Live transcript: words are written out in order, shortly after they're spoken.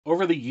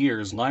Over the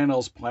years,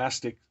 Lionel's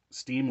plastic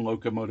steam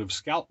locomotive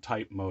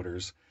Scout-type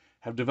motors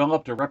have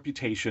developed a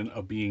reputation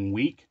of being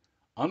weak,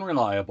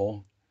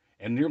 unreliable,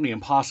 and nearly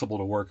impossible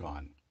to work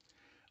on.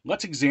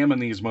 Let's examine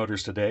these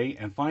motors today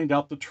and find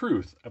out the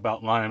truth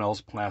about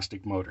Lionel's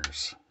plastic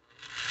motors.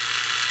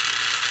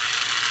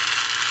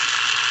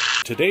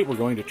 Today we're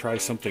going to try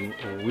something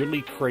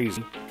really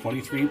crazy.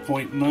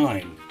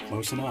 23.9,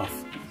 close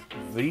enough.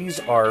 These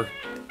are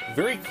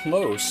very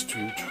close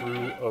to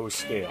true O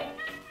scale.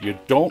 You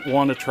don't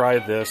want to try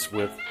this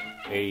with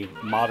a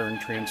modern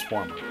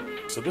transformer.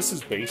 So this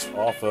is based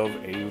off of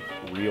a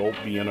real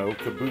B&O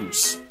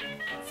caboose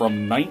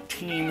from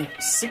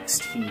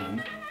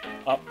 1916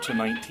 up to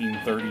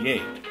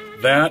 1938.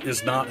 That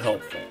is not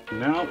helpful.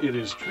 Now it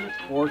is truth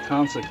or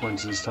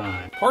consequences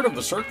time. Part of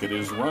the circuit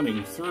is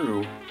running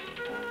through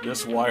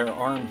this wire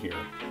arm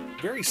here.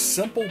 Very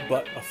simple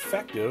but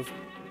effective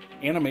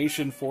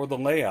animation for the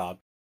layout.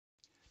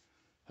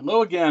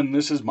 Hello again,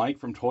 this is Mike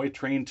from Toy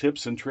Train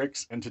Tips and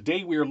Tricks, and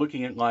today we are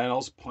looking at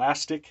Lionel's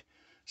plastic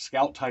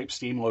Scout-type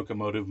steam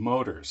locomotive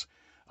motors.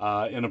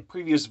 In a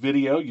previous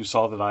video, you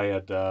saw that I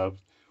had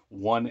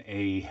won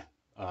a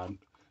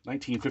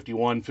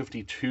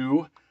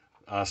 1951-52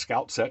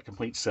 Scout set,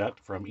 complete set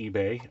from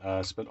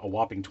eBay. Spent a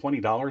whopping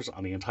 $20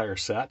 on the entire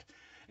set,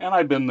 and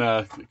I've been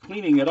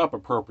cleaning it up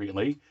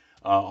appropriately,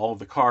 all of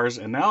the cars,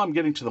 and now I'm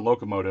getting to the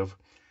locomotive.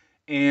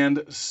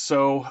 And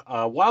so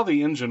while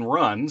the engine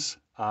runs,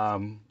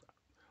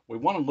 we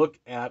want to look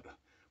at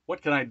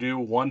what can I do,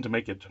 one, to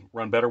make it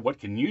run better. What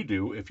can you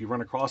do if you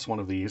run across one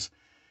of these?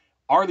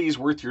 Are these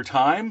worth your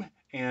time?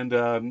 And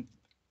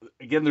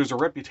again, there's a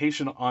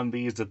reputation on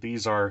these that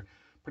these are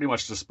pretty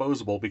much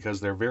disposable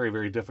because they're very,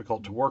 very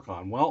difficult to work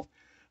on. Well,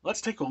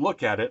 let's take a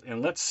look at it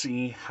and let's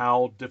see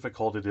how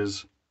difficult it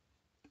is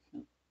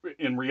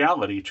in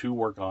reality to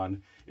work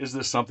on. Is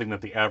this something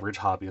that the average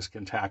hobbyist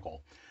can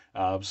tackle?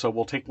 So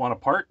we'll take one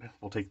apart.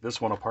 We'll take this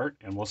one apart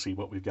and we'll see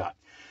what we've got.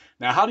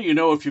 Now, how do you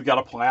know if you've got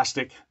a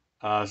plastic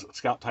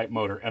Scout-type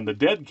motor? And the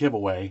dead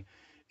giveaway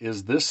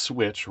is this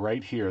switch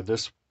right here.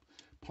 This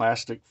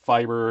plastic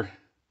fiber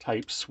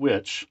type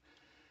switch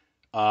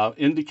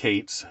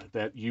indicates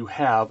that you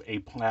have a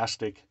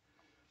plastic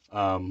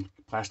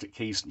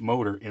cased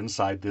motor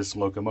inside this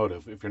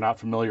locomotive. If you're not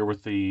familiar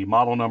with the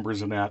model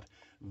numbers in that,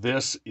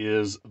 this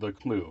is the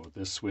clue,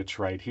 this switch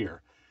right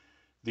here.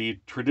 The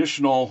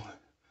traditional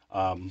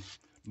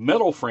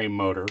metal frame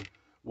motor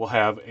will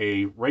have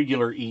a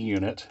regular E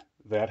unit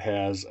that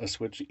has a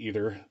switch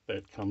either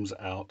that comes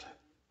out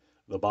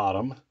the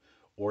bottom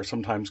or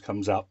sometimes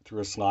comes out through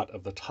a slot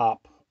of the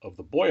top of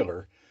the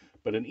boiler.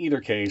 But in either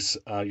case,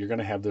 you're going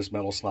to have this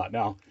metal slot.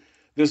 Now,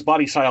 this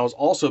body style has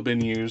also been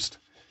used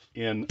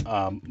in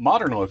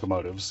modern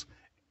locomotives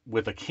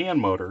with a can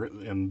motor.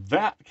 In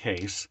that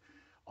case,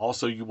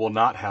 also you will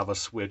not have a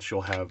switch.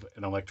 You'll have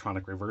an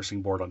electronic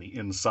reversing board on the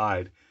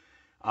inside.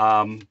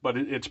 But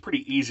it's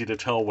pretty easy to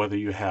tell whether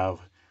you have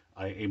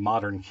a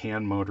modern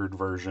can-motored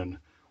version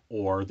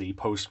or the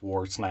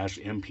post-war /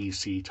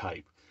 MPC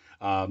type.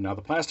 Now,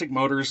 the plastic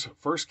motors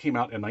first came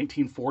out in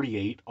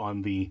 1948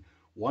 on the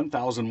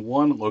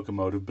 1001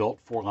 locomotive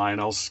built for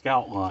Lionel's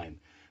Scout line.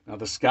 Now,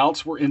 the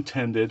Scouts were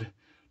intended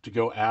to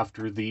go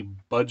after the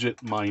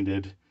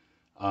budget-minded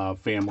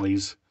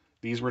families.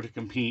 These were to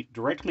compete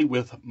directly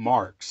with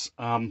Marks.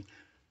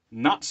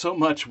 Not so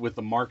much with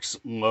the Marks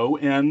low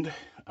end,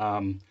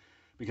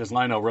 because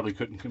Lionel really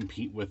couldn't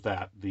compete with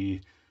that. The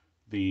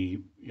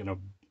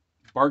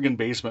bargain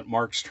basement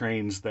Marks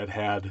trains that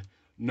had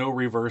no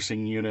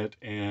reversing unit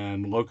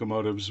and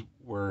locomotives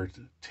were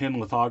tin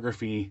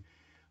lithography,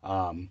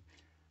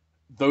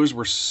 those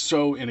were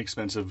so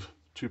inexpensive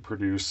to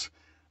produce.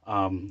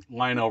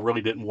 Lionel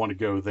really didn't want to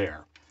go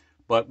there.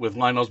 But with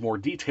Lionel's more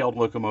detailed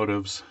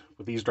locomotives,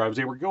 with these drives,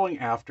 they were going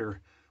after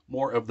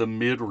more of the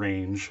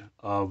mid-range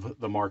of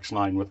the Marks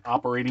line with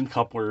operating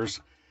couplers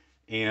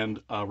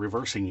and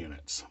reversing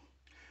units.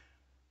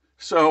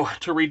 So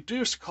to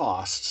reduce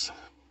costs,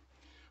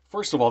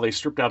 first of all, they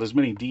stripped out as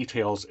many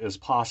details as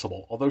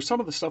possible, although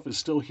some of the stuff is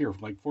still here.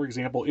 Like, for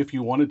example, if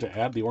you wanted to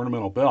add the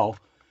ornamental bell,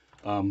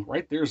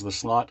 right there's the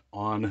slot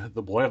on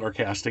the boiler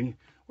casting,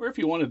 or if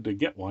you wanted to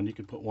get one, you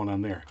could put one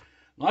on there.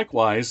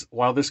 Likewise,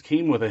 while this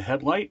came with a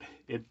headlight,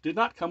 it did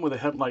not come with a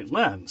headlight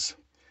lens.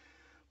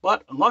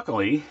 But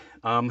luckily,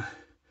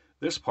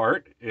 this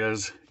part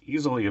is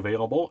easily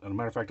available. As a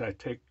matter of fact,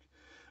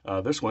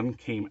 this one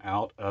came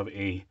out of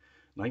a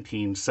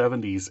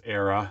 1970s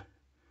era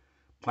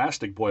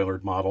plastic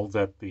boilered model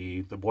that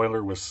the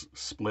boiler was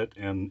split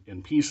in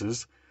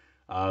pieces.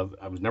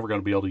 I was never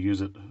going to be able to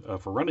use it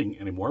for running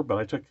anymore, but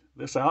I took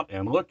this out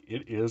and look,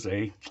 it is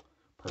a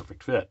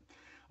perfect fit.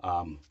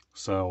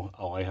 So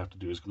all I have to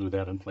do is glue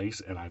that in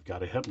place and I've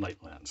got a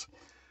headlight lens.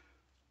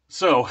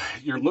 So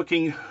you're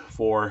looking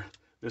for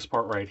this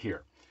part right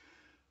here.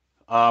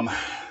 On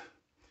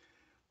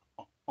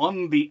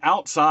the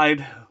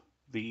outside,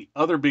 the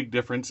other big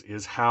difference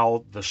is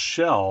how the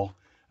shell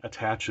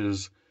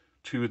attaches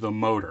to the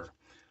motor.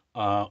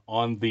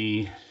 On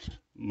the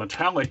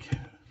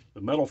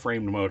metal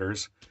framed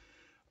motors,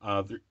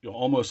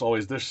 almost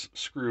always this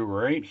screw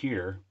right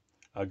here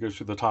goes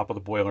through the top of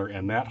the boiler,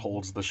 and that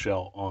holds the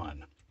shell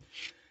on.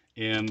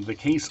 In the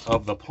case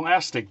of the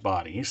plastic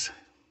bodies,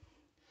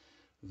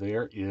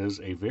 there is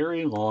a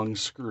very long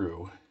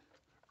screw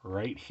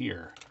right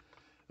here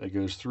that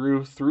goes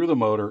through the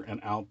motor and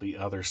out the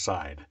other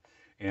side.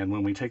 And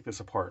when we take this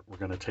apart, we're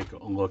going to take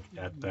a look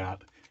at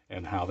that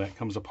and how that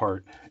comes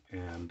apart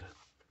and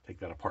take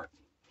that apart.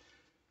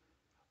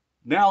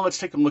 Now let's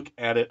take a look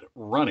at it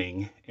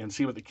running and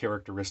see what the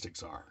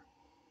characteristics are.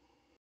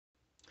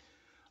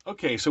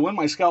 Okay, so when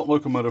my Scout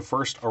locomotive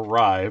first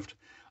arrived,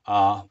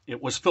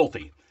 it was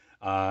filthy.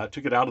 I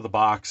took it out of the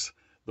box.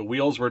 The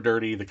wheels were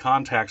dirty, the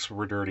contacts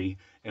were dirty,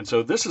 and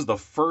so this is the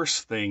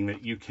first thing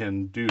that you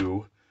can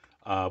do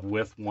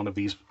with one of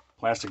these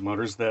plastic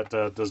motors that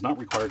does not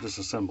require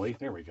disassembly.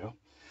 There we go.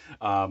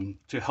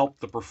 To help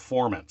the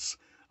performance.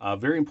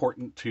 Very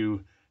important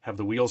to have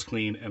the wheels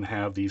clean and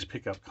have these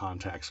pickup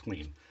contacts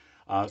clean.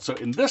 So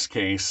in this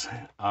case,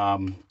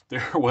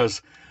 there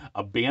was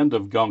a band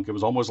of gunk. It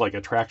was almost like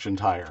a traction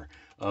tire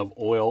of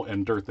oil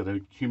and dirt that had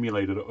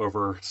accumulated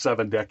over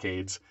 7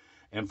 decades.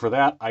 And for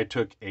that, I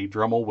took a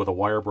Dremel with a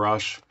wire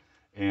brush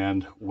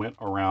and went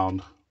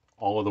around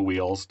all of the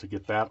wheels to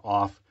get that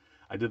off.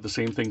 I did the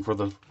same thing for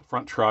the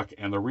front truck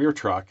and the rear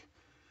truck.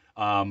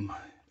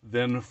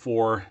 Then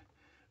for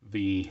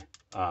the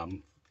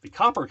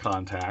copper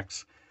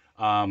contacts,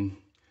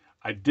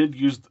 I did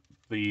use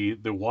the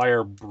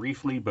wire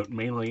briefly, but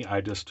mainly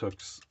I just took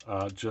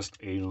just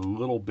a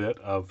little bit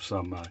of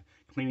some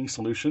cleaning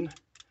solution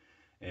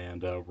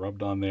and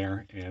rubbed on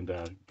there and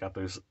got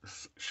those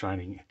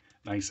shining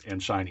nice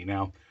and shiny.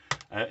 Now,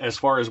 as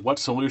far as what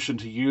solution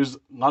to use,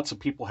 lots of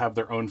people have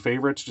their own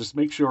favorites. Just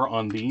make sure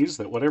on these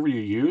that whatever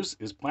you use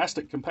is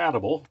plastic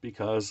compatible,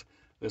 because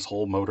this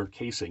whole motor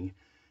casing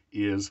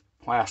is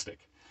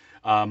plastic.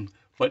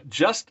 But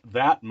just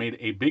that made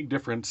a big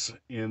difference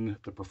in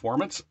the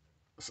performance.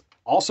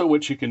 Also,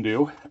 what you can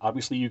do,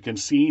 obviously you can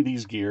see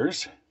these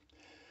gears,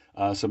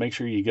 so make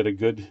sure you get a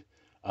good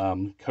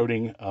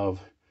coating of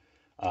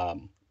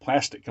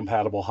plastic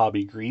compatible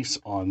hobby grease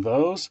on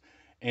those.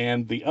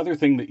 And the other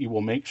thing that you will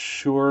make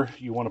sure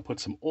you want to put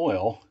some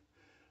oil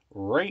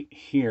right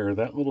here,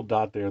 that little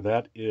dot there,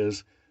 that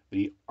is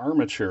the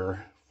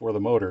armature for the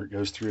motor. It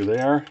goes through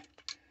there,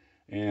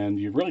 and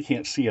you really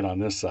can't see it on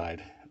this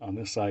side. On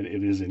this side,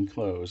 it is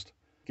enclosed.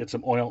 Get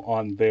some oil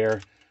on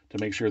there to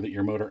make sure that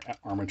your motor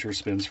armature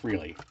spins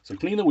freely. So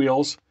clean the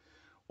wheels,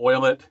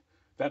 oil it.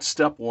 That's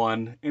step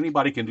one.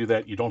 Anybody can do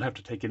that. You don't have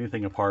to take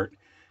anything apart.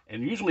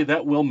 And usually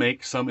that will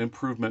make some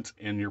improvements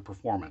in your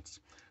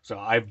performance. So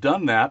I've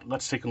done that.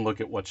 Let's take a look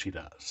at what she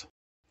does.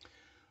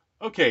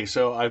 Okay,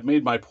 so I've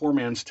made my poor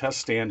man's test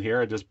stand here.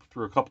 I just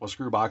threw a couple of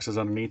screw boxes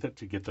underneath it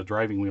to get the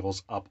driving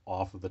wheels up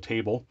off of the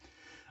table.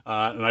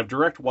 And I've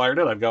direct wired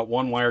it. I've got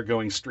one wire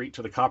going straight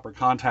to the copper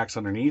contacts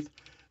underneath.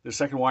 The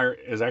second wire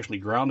is actually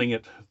grounding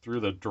it through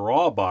the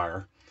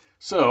drawbar.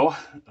 So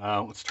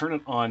let's turn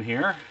it on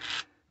here.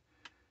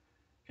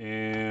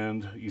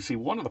 And you see,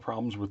 one of the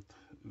problems with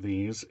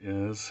these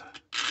is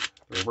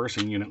the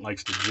reversing unit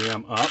likes to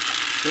jam up.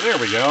 So there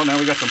we go. Now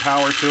we got some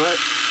power to it.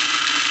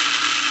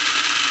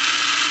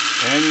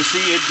 And you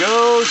see it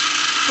goes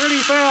pretty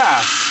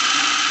fast.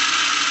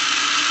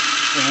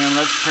 And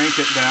let's crank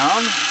it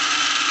down.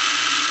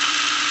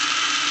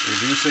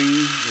 Reducing,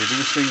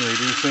 reducing,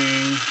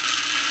 reducing.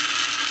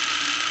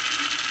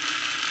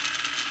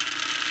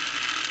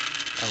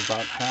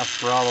 About half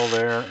throttle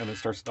there, and it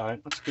starts dying.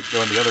 Let's get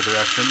going the other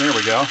direction. There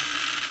we go.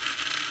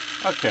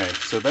 Okay,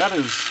 so that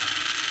is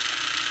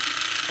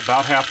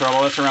about half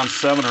throttle. That's around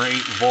 7 or 8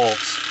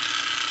 volts.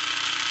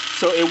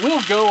 So it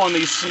will go on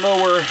these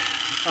slower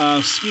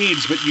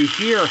speeds, but you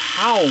hear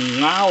how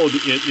loud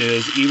it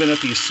is even at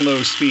these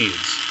slow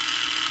speeds.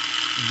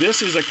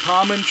 This is a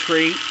common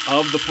trait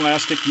of the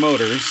plastic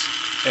motors,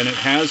 and it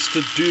has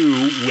to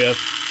do with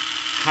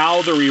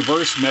how the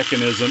reverse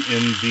mechanism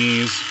in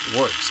these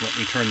works. Let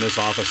me turn this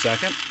off a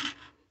second.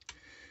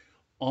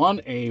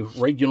 On a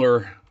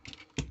regular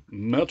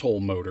metal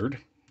motor,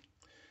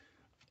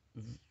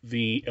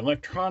 the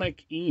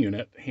electronic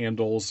E-unit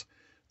handles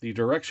the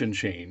direction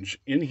change.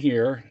 In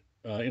here,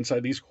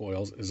 inside these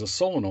coils, is a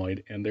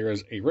solenoid, and there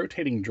is a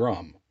rotating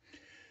drum.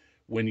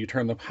 When you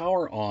turn the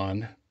power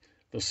on,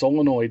 the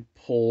solenoid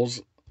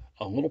pulls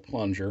a little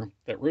plunger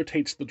that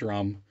rotates the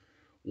drum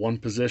one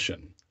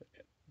position.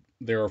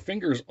 There are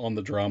fingers on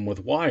the drum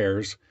with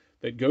wires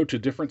that go to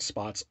different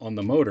spots on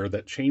the motor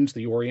that change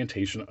the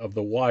orientation of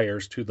the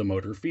wires to the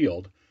motor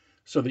field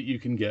so that you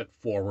can get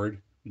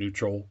forward,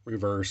 neutral,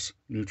 reverse,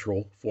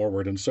 neutral,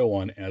 forward, and so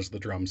on as the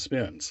drum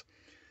spins.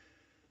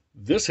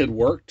 This had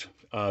worked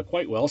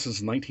quite well since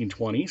the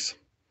 1920s,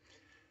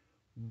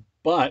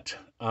 but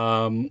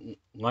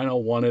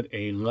Lionel wanted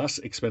a less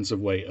expensive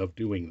way of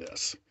doing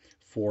this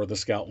for the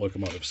Scout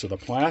locomotive. So the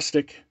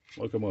plastic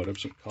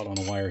locomotives, caught on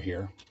a wire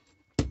here,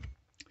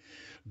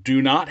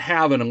 do not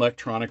have an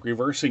electronic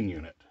reversing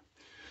unit.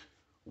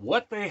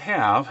 What they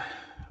have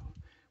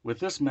with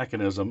this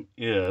mechanism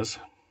is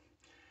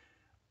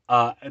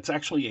it's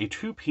actually a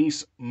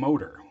 2-piece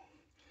motor.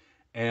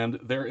 And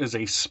there is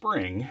a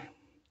spring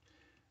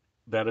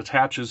that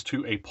attaches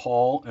to a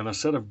pawl and a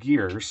set of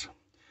gears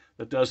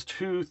that does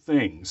two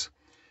things.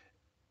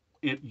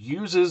 It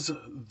uses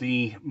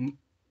the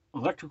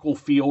electrical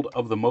field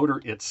of the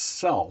motor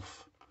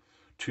itself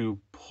to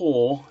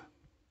pull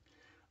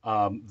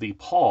the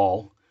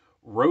pawl,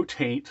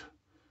 rotate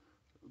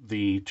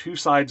the two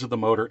sides of the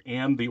motor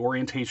and the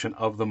orientation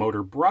of the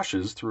motor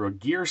brushes through a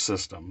gear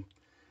system,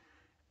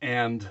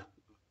 and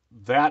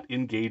that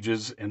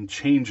engages and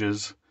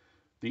changes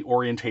the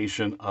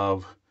orientation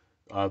of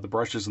the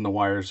brushes and the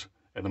wires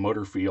and the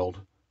motor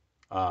field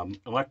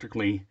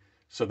electrically,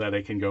 so that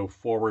it can go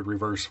forward,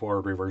 reverse,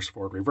 forward, reverse,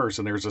 forward, reverse.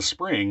 And there's a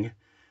spring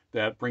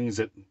that brings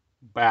it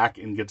back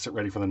and gets it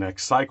ready for the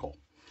next cycle.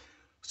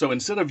 So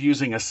instead of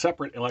using a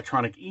separate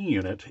electronic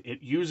E-unit,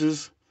 it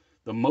uses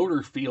the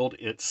motor field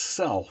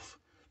itself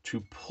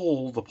to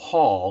pull the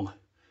pawl,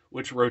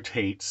 which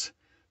rotates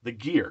the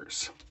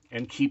gears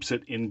and keeps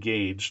it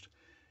engaged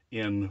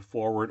in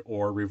forward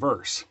or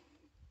reverse.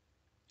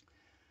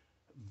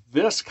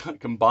 This,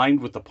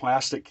 combined with the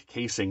plastic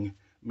casing,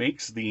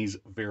 makes these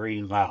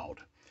very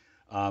loud.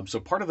 So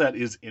part of that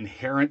is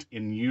inherent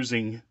in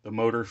using the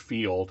motor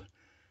field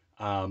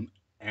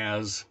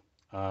as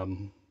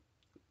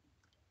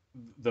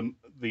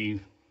the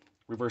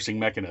reversing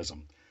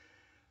mechanism.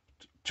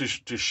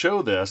 To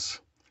show this,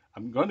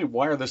 I'm going to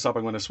wire this up.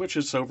 I'm going to switch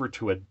this over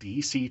to a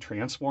DC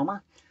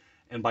transformer.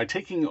 And by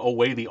taking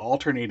away the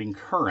alternating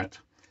current,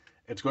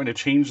 it's going to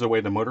change the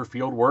way the motor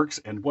field works.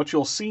 And what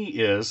you'll see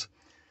is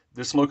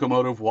this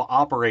locomotive will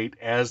operate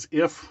as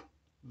if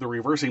the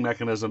reversing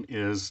mechanism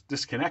is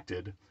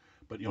disconnected,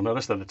 but you'll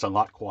notice that it's a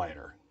lot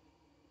quieter.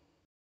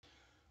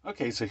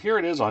 Okay, so here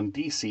it is on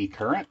DC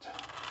current.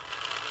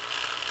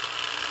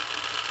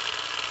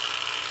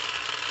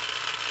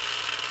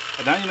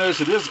 And now you notice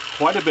it is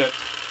quite a bit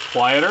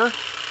quieter.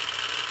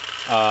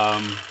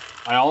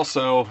 I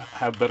also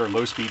have better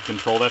low speed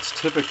control. That's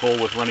typical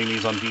with running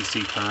these on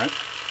DC current.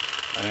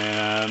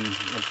 And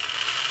let's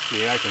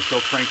see, I can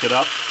still crank it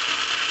up.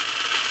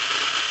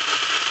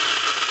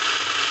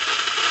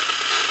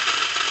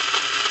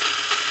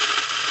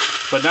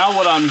 But now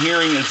what I'm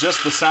hearing is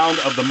just the sound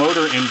of the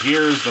motor and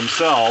gears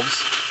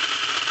themselves.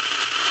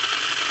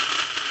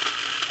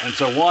 And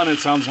so one, it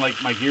sounds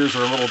like my gears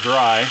are a little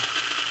dry.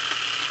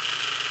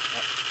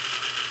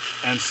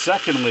 And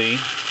secondly,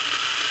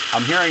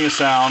 I'm hearing a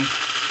sound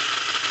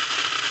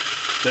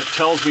that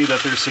tells me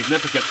that there's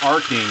significant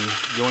arcing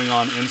going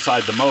on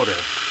inside the motor.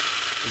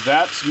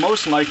 That's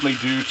most likely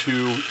due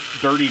to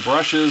dirty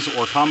brushes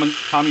or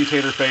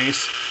commutator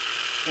face,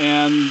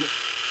 and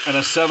in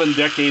a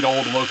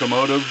 7-decade-old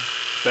locomotive,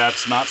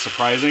 that's not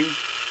surprising.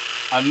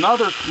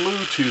 Another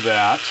clue to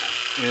that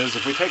is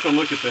if we take a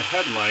look at the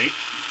headlight.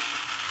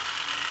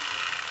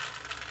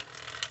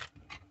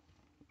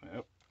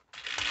 Yep.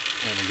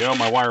 There we go,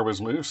 my wire was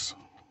loose.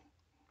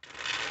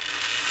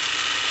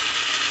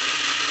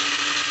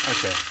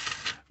 Okay,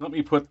 let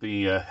me put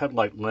the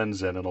headlight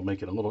lens in. It'll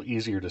make it a little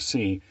easier to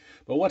see.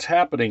 But what's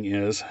happening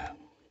is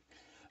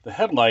the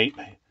headlight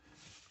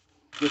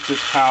gets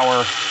its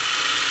power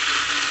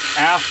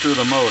after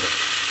the motor.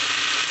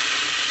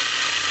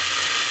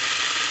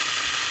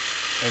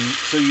 And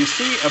so you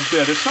see a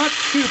bit, it's not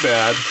too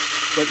bad,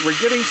 but we're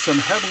getting some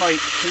headlight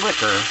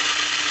flicker.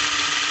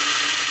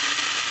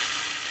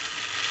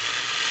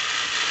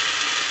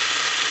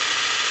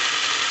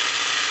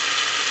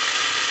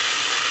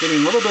 Getting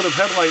a little bit of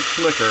headlight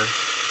flicker,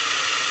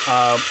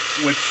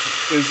 which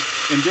is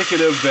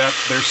indicative that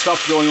there's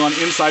stuff going on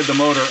inside the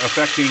motor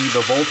affecting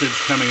the voltage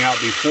coming out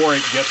before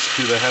it gets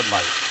to the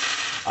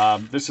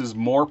headlight. This is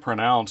more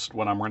pronounced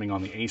when I'm running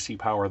on the AC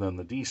power than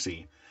the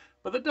DC.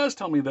 But that does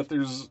tell me that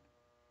there's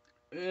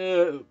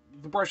the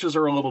brushes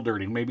are a little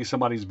dirty. Maybe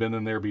somebody's been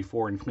in there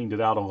before and cleaned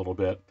it out a little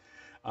bit.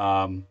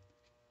 Turn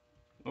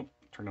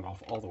it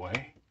off all the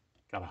way.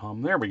 Got a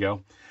hum. There we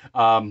go.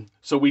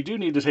 So we do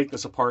need to take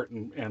this apart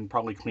and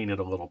probably clean it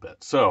a little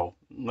bit. So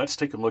let's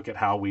take a look at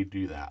how we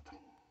do that.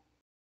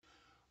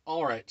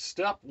 All right,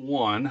 step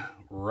one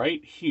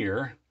right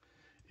here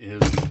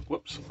is,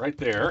 whoops, right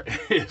there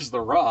is the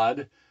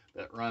rod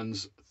that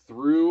runs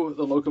through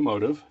the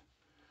locomotive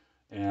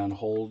and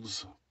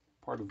holds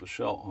part of the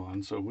shell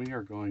on. So we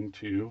are going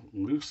to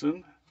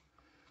loosen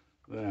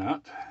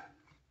that.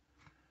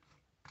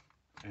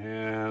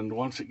 And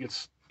once it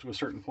gets to a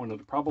certain point,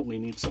 it probably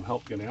needs some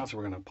help getting out. So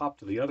we're going to pop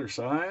to the other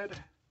side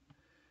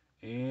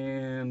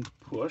and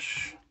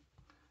push,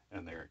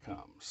 and there it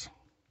comes.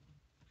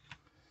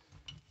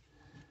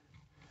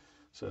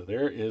 So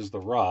there is the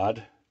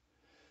rod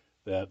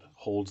that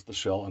holds the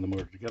shell and the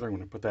motor together. I'm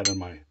going to put that in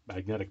my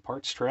magnetic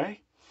parts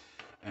tray.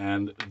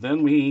 And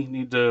then we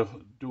need to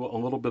do a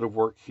little bit of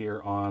work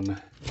here on,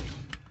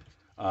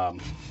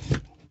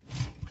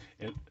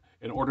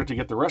 in order to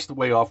get the rest of the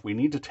way off, we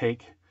need to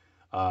take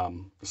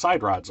the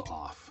side rods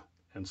off.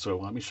 And so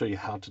let me show you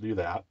how to do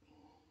that.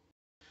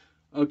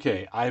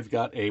 Okay, I've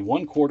got a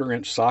 1/4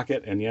 inch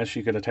socket, and yes,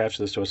 you can attach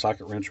this to a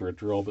socket wrench or a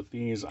drill, but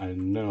these I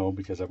know,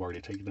 because I've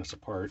already taken this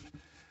apart,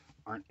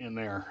 aren't in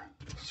there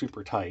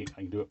super tight.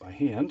 I can do it by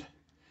hand.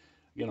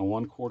 Again, a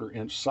 1/4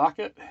 inch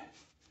socket.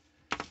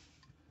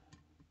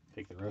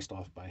 Take the rest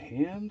off by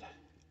hand.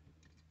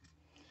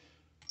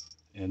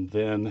 And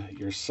then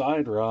your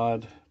side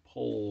rod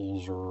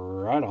pulls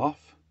right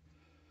off.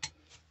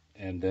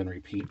 And then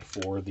repeat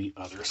for the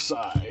other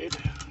side.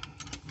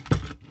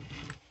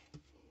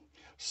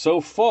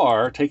 So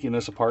far, taking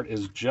this apart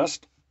is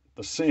just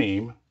the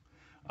same,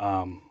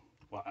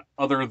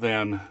 other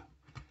than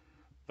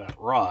that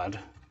rod.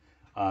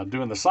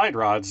 Doing the side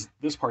rods,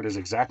 this part is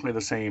exactly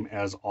the same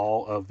as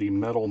all of the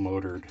metal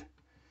motored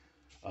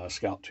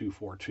Scout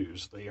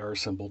 242s. They are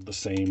assembled the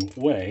same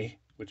way,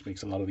 which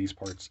makes a lot of these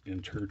parts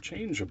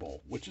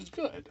interchangeable, which is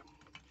good.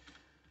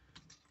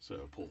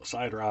 So pull the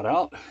side rod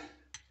out,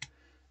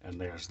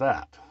 and there's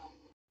that.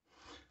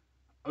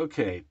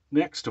 Okay,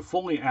 next, to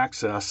fully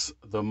access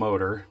the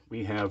motor,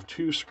 we have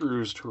 2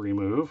 screws to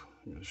remove.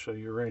 I'm going to show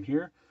you right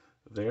here,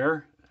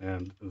 there,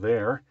 and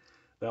there.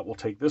 That will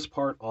take this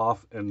part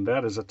off, and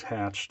that is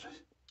attached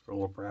to a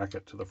little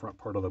bracket to the front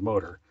part of the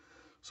motor.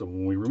 So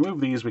when we remove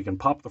these, we can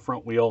pop the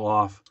front wheel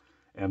off,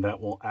 and that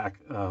will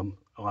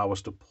allow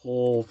us to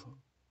pull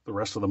the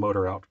rest of the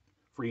motor out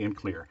free and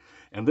clear.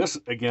 And this,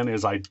 again,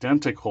 is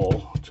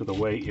identical to the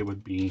way it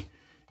would be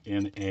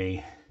in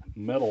a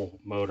metal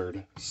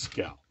motored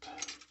Scout.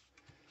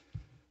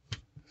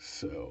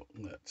 So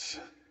let's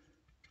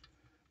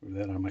move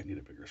that. I might need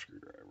a bigger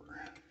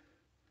screwdriver.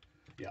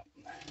 Yeah.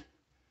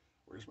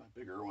 Where's my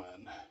bigger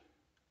one?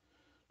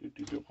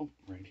 Oh,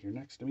 right here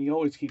next to me.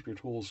 Always keep your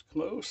tools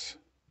close.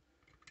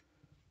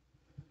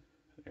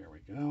 There we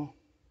go.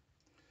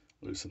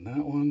 Loosen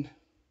that one.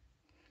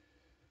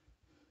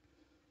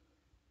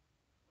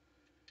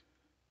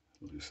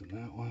 Loosen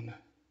that one.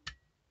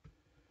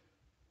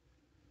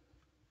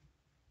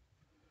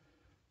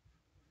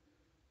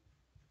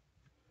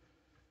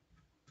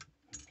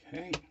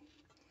 Okay.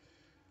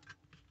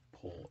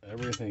 Pull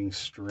everything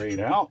straight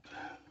out.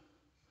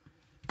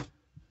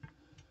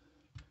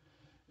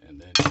 And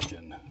then you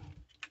can,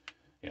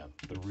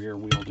 the rear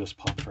wheel just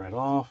pops right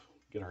off.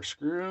 Get our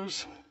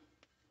screws.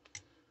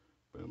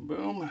 Boom,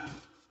 boom.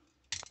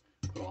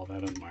 Put all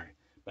that in my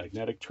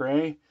magnetic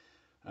tray.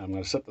 I'm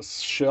going to set the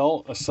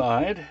shell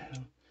aside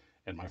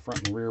and my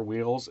front and rear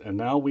wheels. And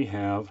now we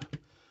have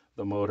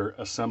the motor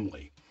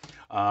assembly.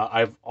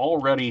 I've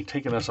already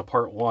taken this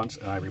apart once,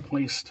 and I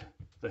replaced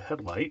the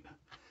headlight.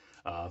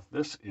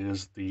 This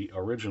is the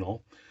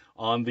original.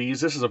 On these,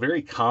 this is a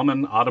very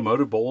common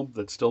automotive bulb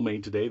that's still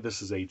made today.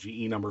 This is a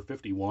GE number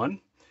 51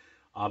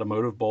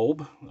 automotive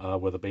bulb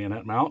with a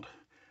bayonet mount.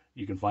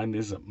 You can find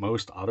these at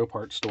most auto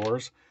parts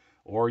stores,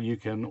 or you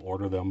can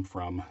order them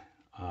from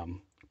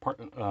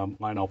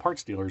Lionel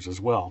parts dealers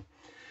as well.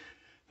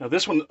 Now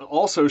this one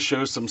also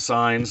shows some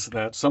signs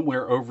that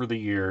somewhere over the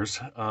years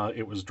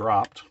it was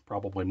dropped,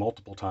 probably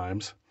multiple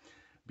times,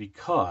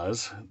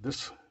 because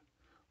this,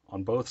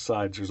 on both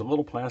sides, there's a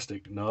little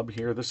plastic nub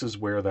here. This is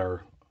where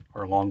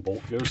our long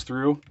bolt goes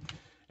through,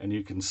 and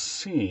you can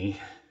see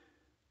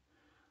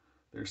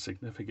there's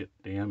significant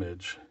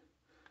damage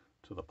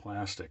to the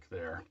plastic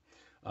there.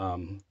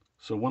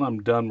 So when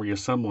I'm done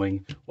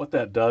reassembling, what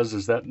that does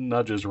is that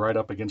nudges right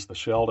up against the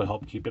shell to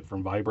help keep it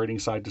from vibrating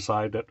side to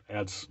side. That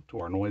adds to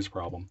our noise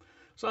problem.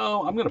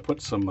 So I'm going to put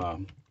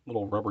some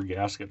little rubber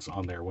gaskets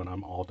on there when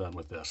I'm all done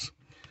with this.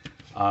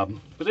 But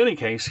in any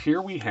case,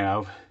 here we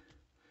have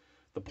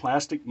the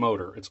plastic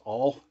motor. It's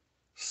all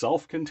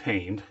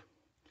self-contained,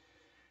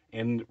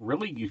 and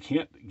really you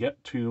can't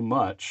get too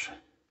much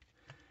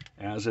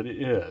as it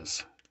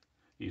is.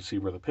 You see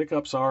where the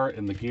pickups are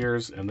and the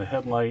gears and the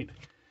headlight.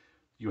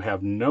 You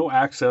have no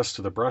access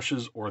to the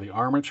brushes or the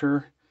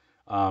armature.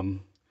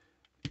 And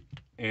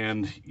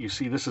you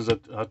see this is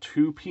a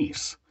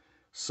two-piece.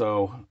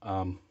 So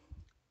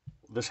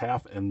this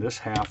half and this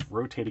half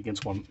rotate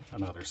against one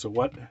another. So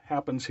what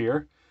happens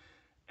here,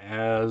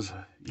 as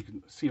you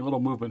can see a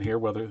little movement here,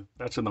 whether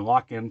that's in the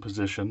lock-in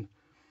position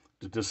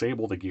to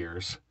disable the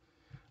gears.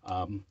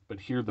 But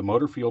here the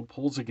motor field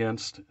pulls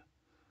against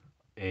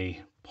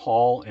a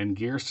pawl and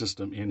gear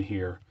system in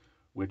here,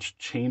 which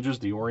changes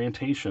the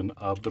orientation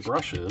of the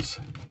brushes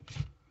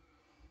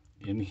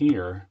in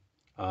here,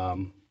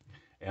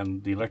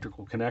 and the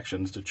electrical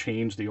connections to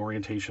change the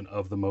orientation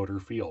of the motor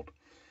field.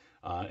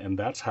 And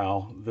that's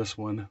how this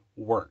one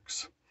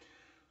works.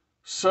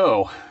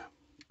 So,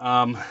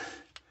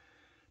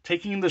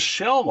 taking the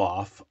shell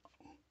off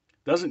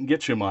doesn't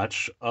get you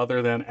much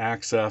other than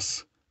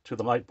access to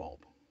the light bulb.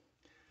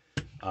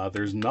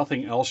 There's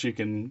nothing else you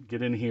can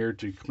get in here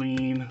to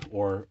clean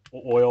or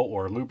oil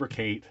or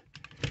lubricate.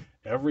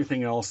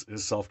 Everything else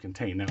is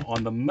self-contained. Now,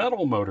 on the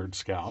metal motored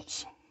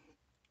Scouts,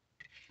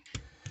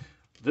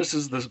 this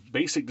is the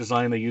basic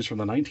design they used from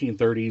the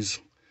 1930s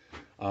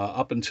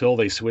up until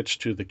they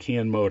switched to the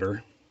can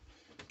motor.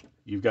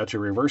 You've got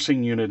your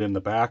reversing unit in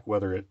the back,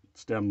 whether it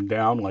stemmed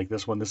down like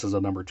this one. This is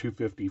a number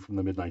 250 from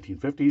the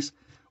mid-1950s,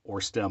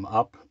 or stem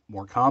up,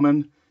 more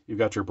common. You've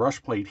got your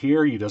brush plate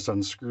here. You just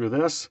unscrew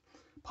this,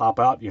 pop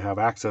out. You have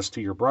access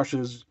to your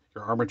brushes.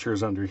 Your armature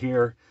is under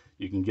here.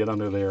 You can get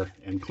under there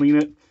and clean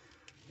it.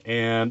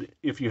 And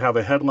if you have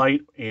a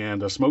headlight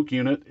and a smoke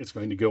unit, it's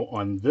going to go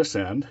on this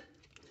end.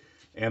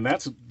 And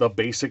that's the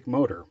basic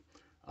motor.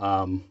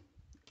 Um,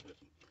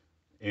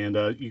 and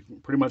you can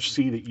pretty much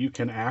see that you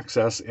can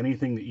access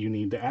anything that you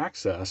need to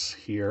access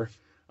here.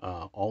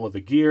 All of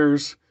the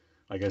gears.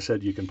 Like I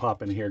said, you can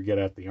pop in here, get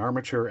at the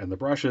armature and the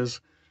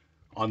brushes.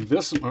 On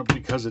this one,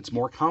 because it's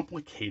more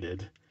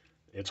complicated,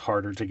 it's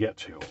harder to get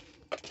to.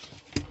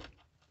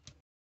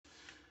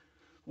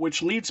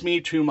 Which leads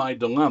me to my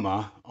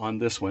dilemma on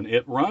this one.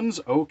 It runs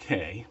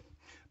okay,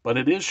 but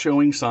it is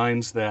showing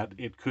signs that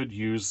it could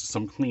use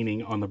some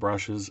cleaning on the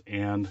brushes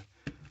and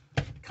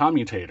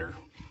commutator.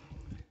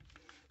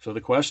 So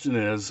the question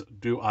is,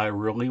 do I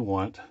really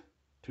want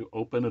to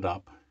open it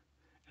up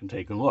and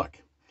take a look?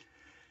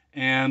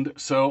 And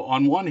so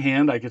on one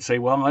hand, I could say,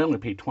 well, I only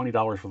paid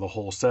 $20 for the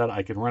whole set.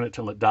 I can run it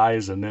till it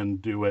dies and then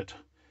do it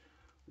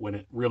when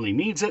it really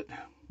needs it.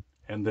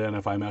 And then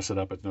if I mess it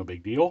up, it's no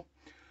big deal.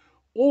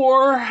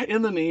 Or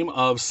in the name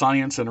of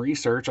science and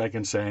research, I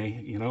can say,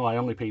 you know, I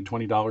only paid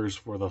 $20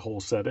 for the whole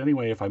set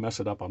anyway. If I mess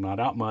it up, I'm not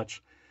out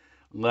much.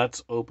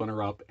 Let's open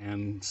her up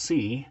and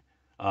see,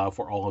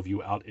 for all of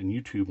you out in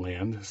YouTube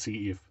land,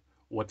 see if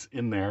what's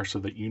in there so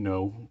that you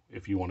know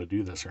if you want to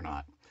do this or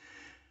not.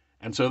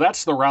 And so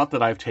that's the route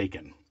that I've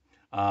taken.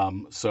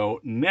 So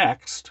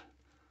next,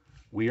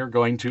 we are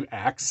going to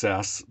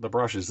access the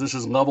brushes. This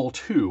is level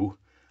 2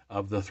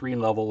 of the 3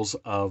 levels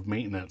of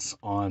maintenance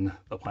on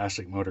the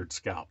plastic motored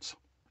Scouts.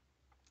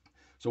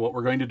 So what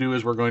we're going to do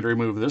is we're going to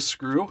remove this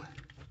screw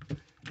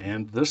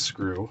and this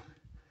screw,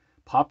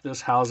 pop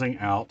this housing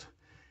out,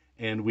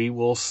 and we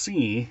will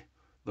see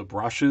the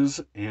brushes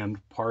and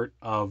part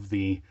of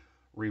the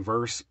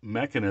reverse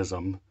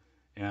mechanism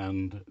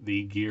and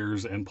the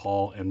gears and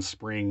pawl and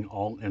spring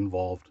all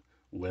involved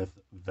with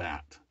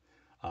that.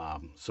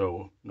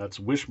 So let's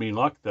wish me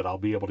luck that I'll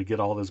be able to get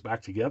all this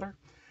back together,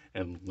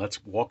 and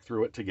let's walk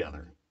through it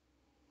together.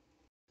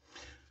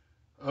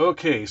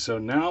 Okay, so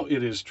now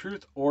it is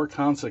truth or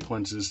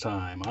consequences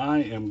time.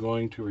 I am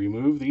going to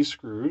remove these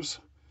screws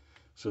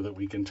so that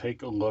we can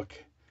take a look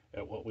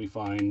at what we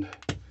find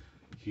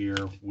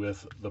here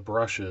with the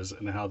brushes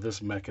and how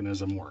this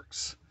mechanism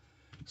works.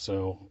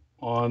 So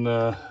on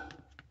the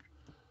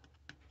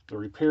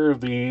repair of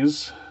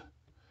these,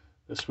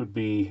 this would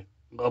be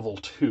level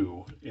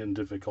 2 in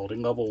difficulty.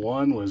 Level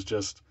 1 was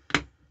just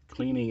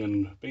cleaning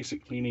and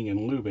basic cleaning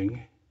and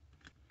lubing.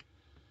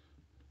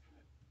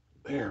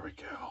 There we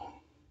go.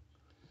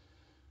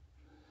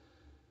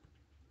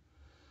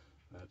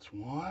 That's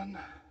one.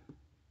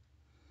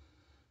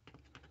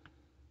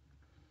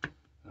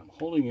 I'm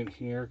holding it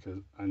here because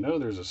I know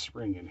there's a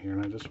spring in here,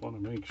 and I just want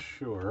to make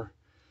sure,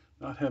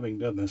 not having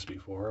done this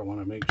before, I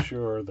want to make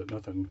sure that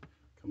nothing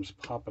comes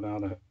popping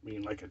out at me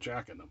like a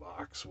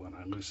jack-in-the-box when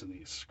I loosen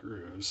these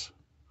screws,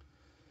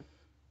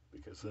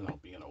 because then I'll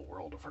be in a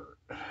world of hurt.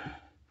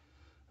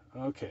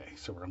 Okay,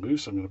 so we're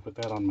loose. I'm going to put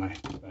that on my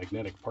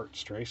magnetic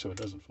parts tray so it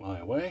doesn't fly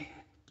away.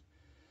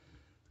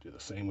 Do the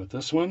same with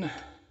this one.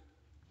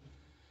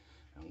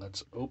 And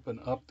let's open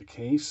up the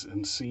case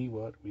and see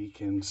what we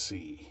can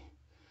see.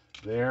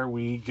 There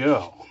we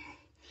go.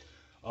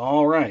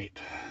 All right.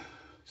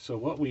 So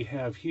what we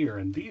have here,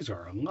 and these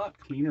are a lot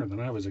cleaner than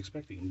I was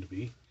expecting them to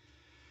be.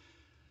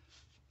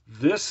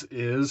 This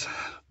is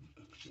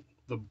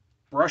the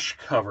brush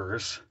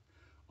covers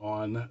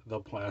on the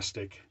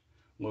plastic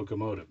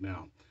locomotive.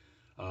 Now,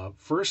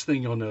 first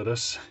thing you'll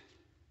notice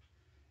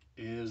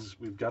is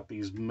we've got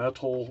these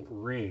metal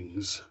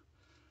rings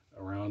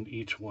around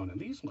each one, and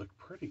these look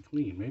pretty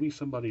clean. Maybe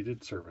somebody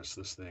did service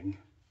this thing.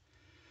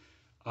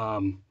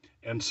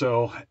 And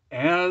so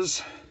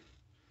as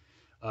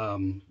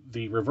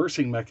the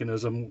reversing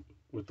mechanism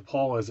with the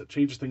pawl, as it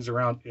changes things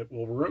around, it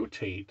will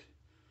rotate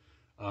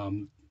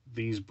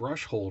these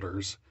brush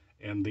holders,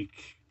 and the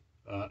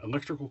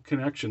electrical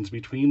connections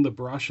between the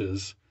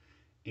brushes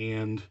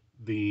and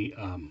the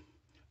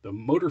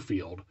motor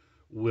field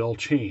will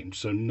change.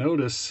 So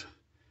notice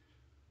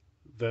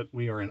that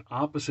we are in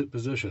opposite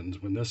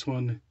positions. When this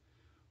one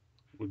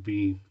would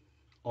be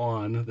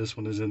on, this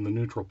one is in the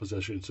neutral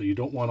position. So you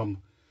don't want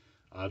them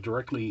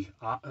directly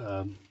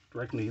the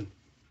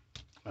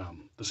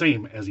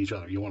same as each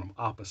other. You want them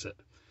opposite.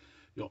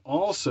 You'll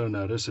also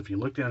notice, if you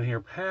look down here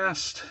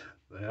past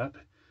that,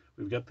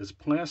 we've got this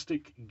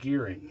plastic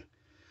gearing.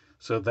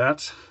 So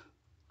that's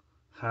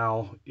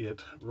how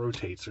it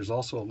rotates. There's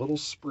also a little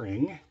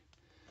spring.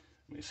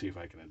 Let me see if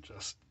I can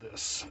adjust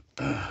this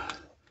a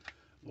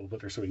little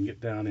bit so we can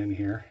get down in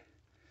here.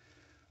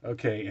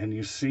 Okay, and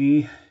you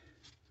see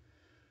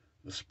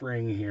the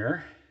spring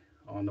here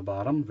on the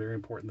bottom. Very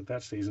important that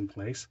that stays in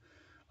place.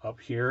 Up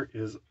here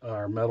is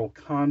our metal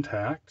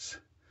contacts.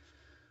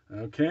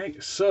 Okay,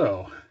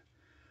 so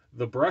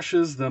the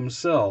brushes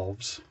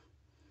themselves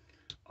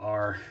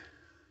are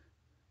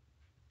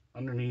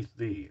underneath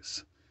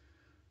these.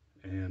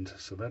 And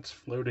so that's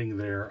floating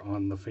there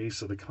on the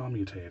face of the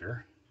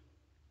commutator.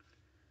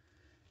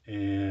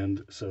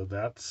 And so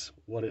that's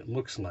what it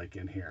looks like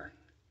in here.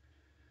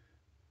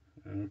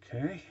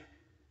 Okay.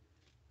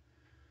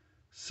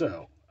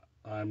 So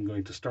I'm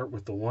going to start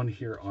with the one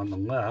here on the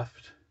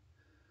left.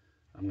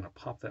 I'm going to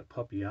pop that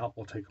puppy out.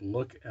 We'll take a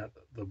look at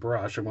the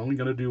brush. I'm only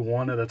going to do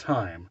one at a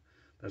time.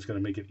 That's going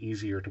to make it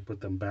easier to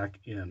put them back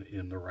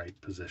in the right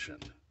position.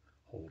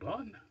 Hold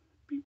on.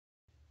 Beep.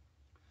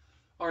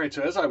 All right,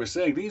 so as I was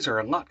saying, these are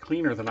a lot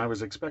cleaner than I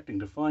was expecting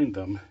to find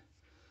them.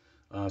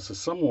 So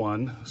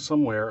someone,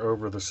 somewhere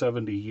over the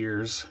 70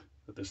 years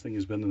that this thing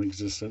has been in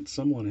existence,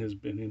 someone has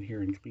been in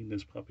here and cleaned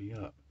this puppy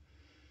up.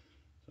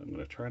 So I'm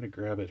going to try to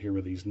grab it here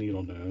with these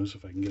needle nose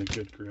if I can get a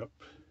good grip.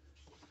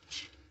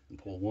 And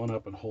pull one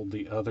up and hold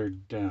the other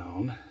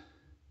down.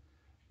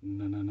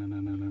 No, no, no, no,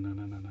 no, no, no,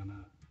 no, no, no.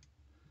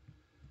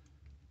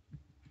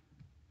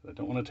 I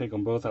don't want to take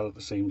them both out at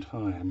the same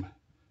time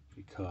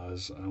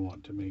because I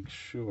want to make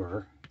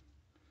sure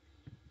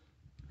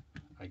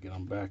I get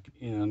them back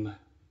in.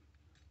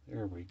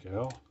 There we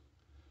go.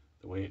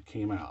 The way it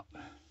came out.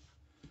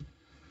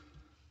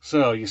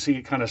 So you see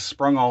it kind of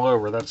sprung all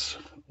over. That's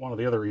one of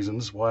the other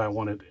reasons why I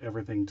wanted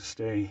everything to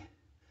stay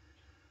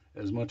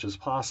as much as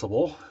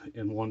possible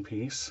in one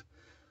piece.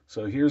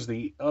 So here's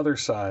the other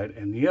side,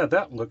 and yeah,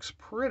 that looks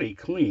pretty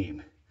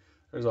clean.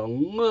 There's a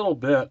little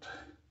bit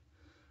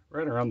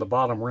right around the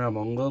bottom rim,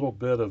 a little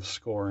bit of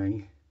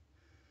scoring,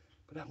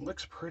 but that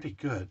looks pretty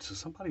good. So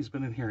somebody's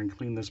been in here and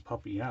cleaned this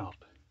puppy out.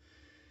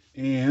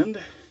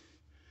 And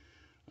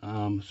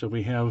so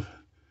we have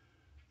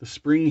the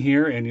spring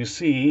here, and you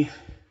see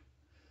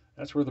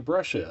that's where the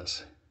brush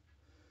is.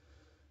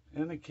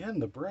 And again,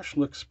 the brush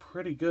looks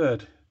pretty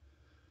good.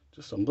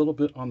 Just a little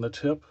bit on the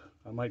tip.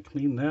 I might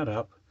clean that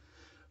up.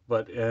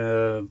 But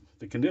the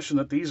condition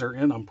that these are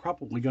in, I'm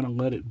probably going to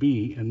let it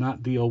be and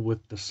not deal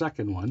with the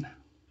second one.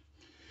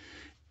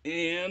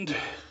 And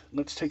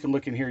let's take a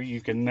look in here.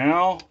 You can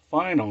now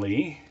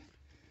finally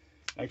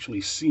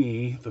actually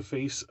see the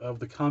face of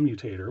the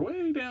commutator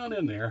way down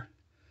in there.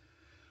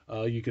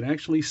 You can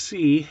actually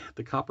see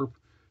the copper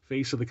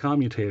face of the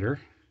commutator.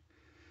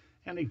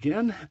 And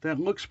again, that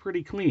looks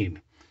pretty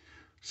clean.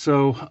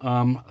 So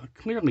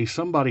clearly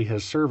somebody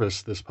has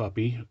serviced this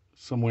puppy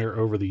somewhere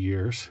over the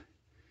years,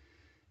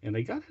 and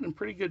they got it in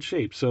pretty good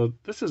shape. So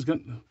this is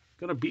going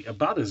to be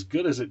about as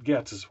good as it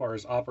gets as far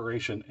as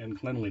operation and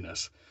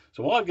cleanliness.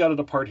 So while I've got it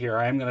apart here,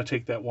 I am going to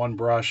take that one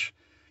brush,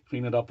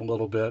 clean it up a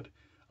little bit.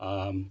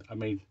 I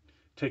may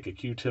take a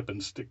Q-tip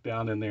and stick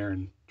down in there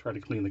and try to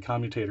clean the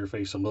commutator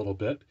face a little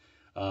bit,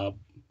 but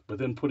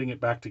then putting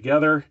it back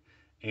together,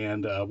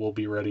 and we'll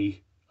be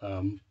ready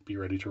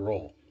to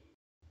roll.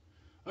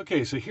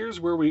 Okay, so here's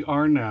where we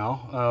are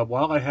now.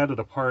 While I had it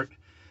apart,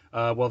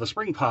 the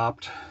spring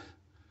popped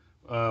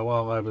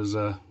while I was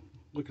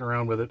looking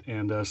around with it,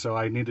 and so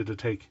I needed to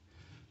take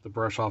the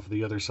brush off of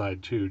the other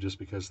side too, just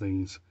because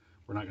things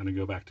were not going to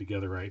go back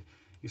together right.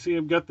 You see,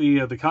 I've got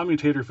the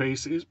commutator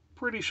face is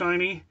pretty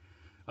shiny,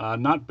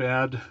 not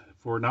bad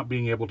for not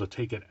being able to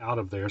take it out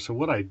of there. So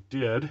what I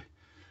did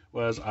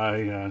was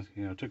I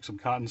took some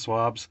cotton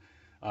swabs.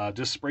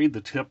 Just sprayed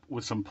the tip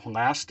with some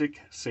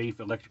plastic safe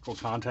electrical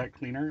contact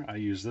cleaner. I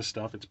use this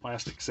stuff, it's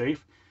plastic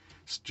safe.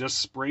 Just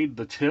sprayed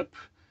the tip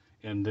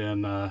and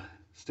then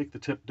stick the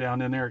tip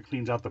down in there. It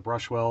cleans out the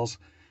brush wells,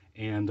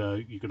 and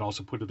you can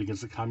also put it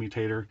against the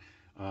commutator.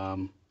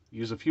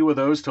 Use a few of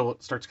those till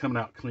it starts coming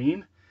out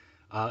clean.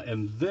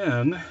 And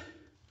then,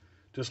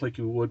 just like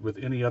you would with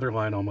any other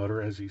Lionel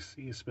motor, as you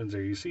see it spins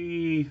there, you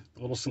see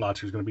the little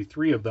slots. There's going to be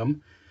 3 of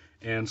them.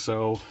 And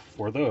so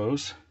for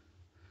those,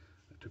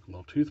 took a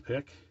little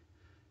toothpick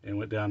and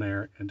went down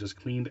there and just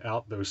cleaned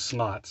out those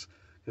slots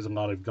because a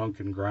lot of gunk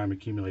and grime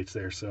accumulates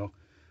there. So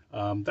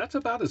that's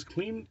about as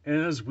clean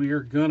as we're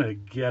gonna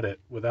get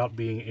it without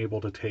being able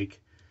to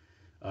take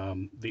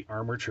the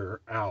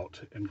armature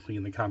out and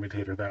clean the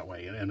commutator that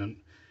way. And then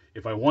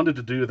if I wanted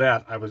to do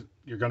that,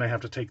 you're gonna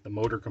have to take the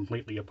motor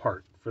completely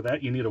apart. For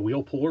that, you need a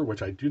wheel puller,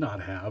 which I do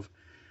not have,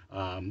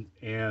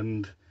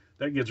 and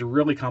that gets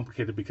really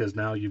complicated because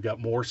now you've got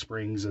more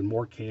springs and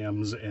more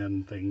cams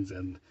and things,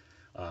 and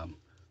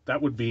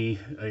that would be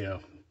a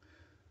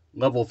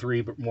level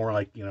 3, but more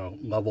like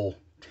level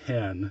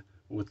 10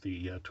 with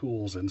the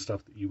tools and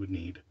stuff that you would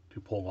need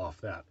to pull off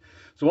that.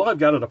 So while I've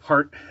got it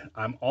apart,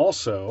 I'm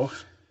also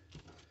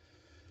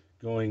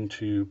going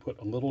to put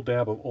a little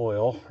dab of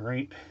oil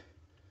right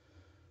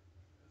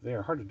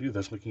there. Hard to do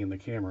this looking in the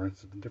camera,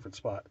 it's a different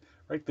spot.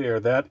 Right there,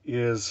 that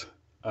is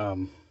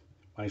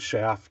my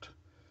shaft,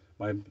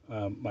 my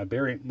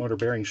motor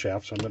bearing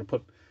shaft. So I'm going to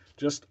put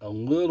just a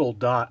little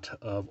dot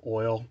of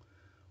oil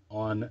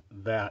on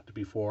that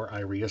before I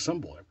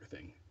reassemble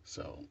everything.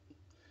 So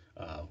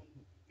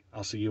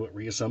I'll see you at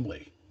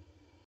reassembly.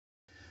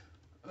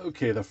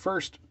 Okay, the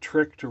first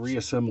trick to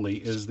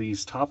reassembly is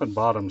these top and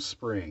bottom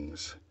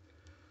springs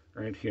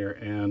right here,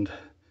 and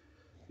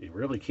you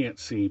really can't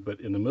see, but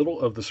in the middle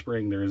of the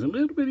spring there is a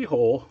little bitty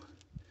hole,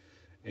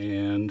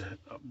 and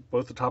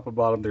both the top and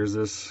bottom there's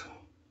this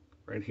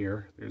right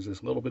here, there's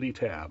this little bitty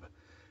tab,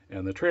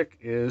 and the trick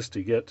is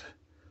to get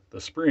the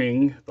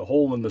spring, the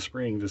hole in the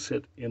spring, to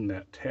sit in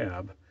that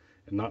tab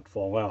and not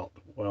fall out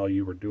while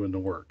you were doing the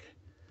work.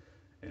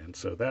 And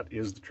so that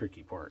is the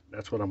tricky part.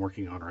 That's what I'm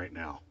working on right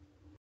now.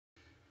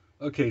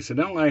 Okay, so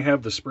now I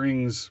have the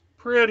springs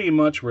pretty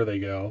much where they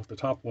go. The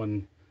top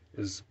one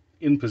is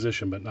in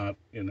position but not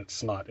in its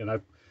slot. And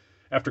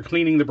after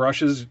cleaning the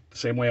brushes, the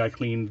same way I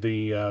cleaned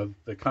the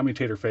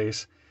commutator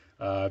face,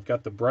 I've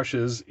got the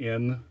brushes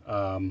in.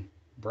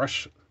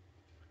 Brush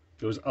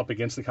goes up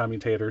against the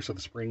commutator, so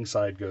the spring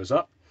side goes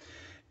up.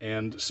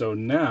 And so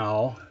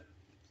now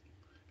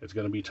it's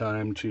going to be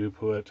time to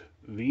put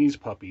these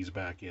puppies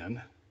back in.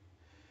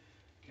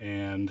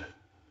 And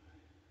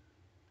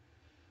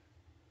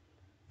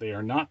they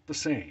are not the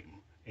same.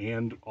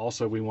 And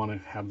also we want to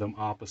have them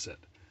opposite.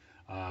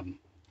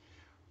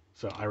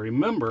 So I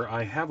remember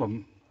I have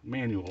a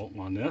manual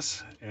on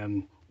this,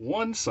 and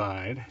one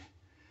side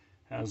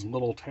has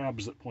little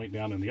tabs that point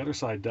down and the other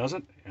side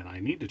doesn't, and I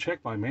need to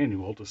check my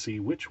manual to see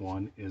which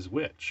one is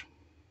which.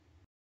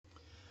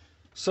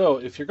 So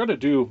if you're going to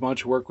do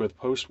much work with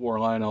post-war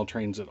Lionel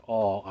trains at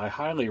all, I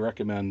highly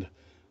recommend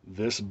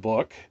this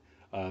book,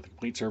 the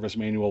Complete Service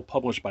Manual,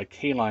 published by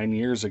K-Line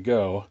years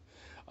ago.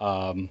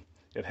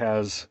 It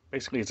has,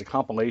 basically it's a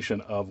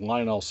compilation of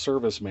Lionel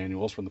service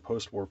manuals from the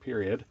post-war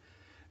period.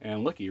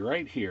 And looky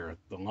right here,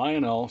 the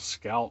Lionel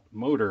Scout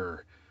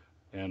motor.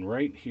 And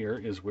right here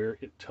is where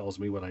it tells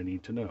me what I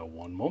need to know.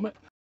 One moment.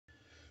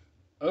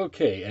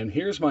 Okay, and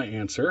here's my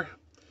answer.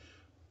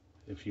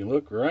 If you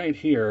look right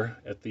here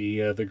at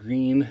the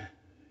green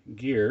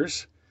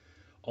gears,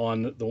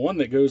 on the one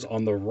that goes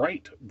on the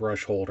right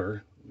brush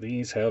holder,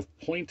 these have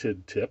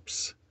pointed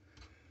tips.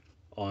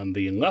 On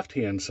the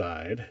left-hand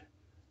side,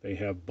 they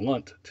have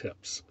blunt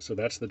tips. So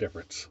that's the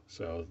difference.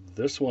 So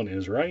this one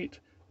is right,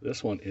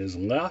 this one is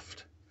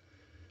left.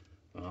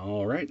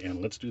 All right,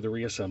 and let's do the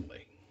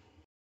reassembly.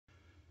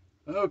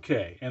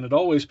 Okay, and it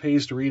always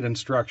pays to read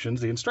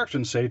instructions. The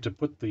instructions say to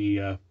put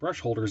the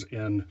brush holders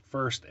in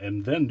first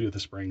and then do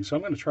the spring, so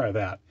I'm going to try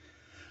that.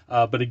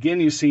 But again,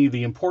 you see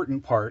the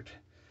important part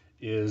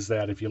is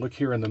that if you look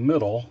here in the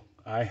middle,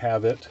 I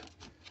have it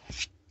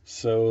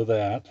so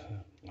that,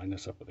 line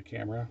this up with the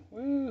camera,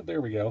 well,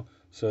 there we go,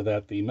 so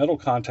that the metal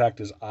contact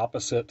is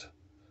opposite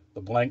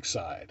the blank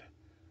side.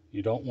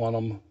 You don't want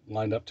them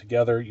lined up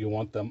together, you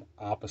want them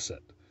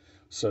opposite.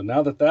 So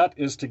now that that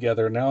is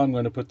together, now I'm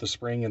going to put the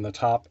spring in the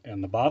top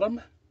and the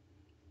bottom.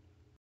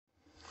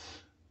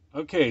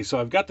 Okay, so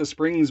I've got the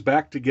springs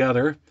back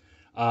together.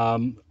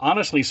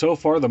 Honestly, so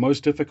far, the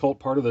most difficult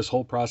part of this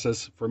whole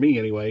process, for me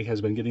anyway,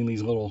 has been getting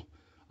these little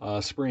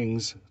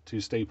springs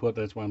to stay put.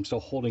 That's why I'm still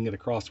holding it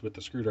across with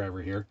the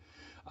screwdriver here.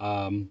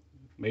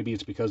 Maybe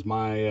it's because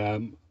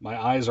my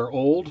eyes are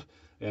old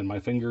and my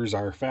fingers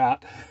are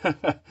fat,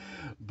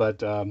 but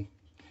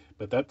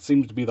that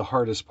seems to be the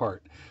hardest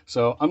part.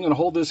 So I'm going to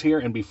hold this here,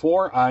 and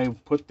before I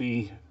put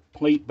the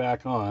plate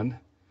back on,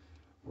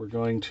 we're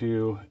going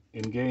to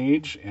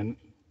engage, and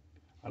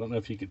I don't know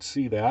if you could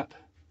see that,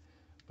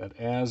 but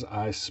as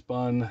I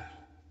spun,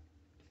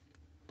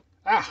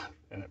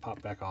 and it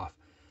popped back off.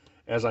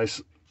 As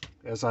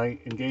I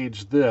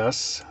engage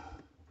this,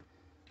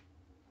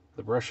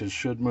 the brushes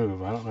should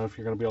move. I don't know if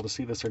you're going to be able to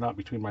see this or not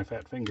between my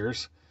fat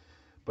fingers,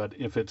 but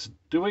if it's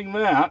doing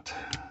that,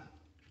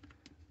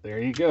 there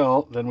you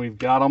go. Then we've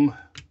got them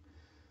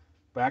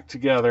back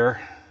together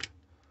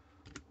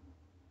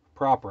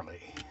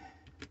properly.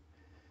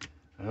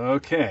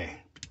 Okay.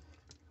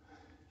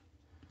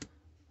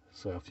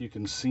 So if you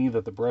can see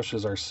that the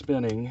brushes are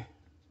spinning,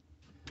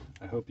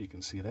 I hope you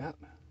can see that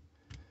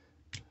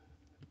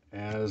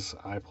as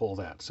I pull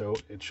that. So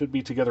it should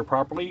be together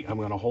properly. I'm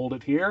going to hold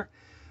it here.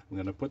 I'm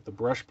going to put the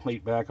brush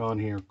plate back on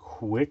here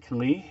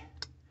quickly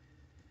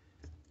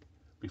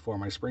before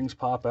my springs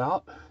pop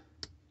out.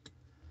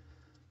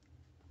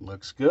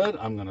 Looks good.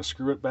 I'm going to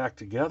screw it back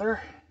together.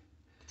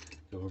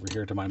 Go over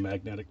here to my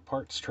magnetic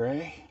parts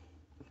tray.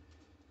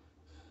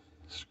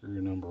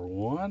 Screw number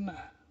 1.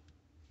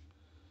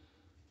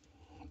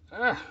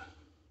 There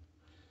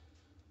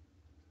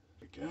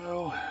we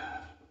go.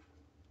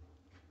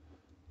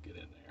 Get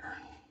in there.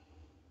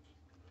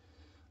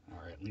 All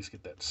right, at least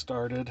get that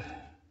started. I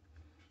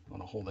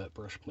want to hold that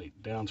brush plate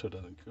down so it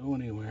doesn't go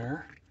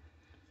anywhere,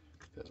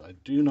 because I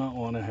do not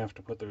want to have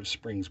to put those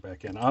springs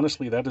back in.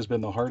 Honestly, that has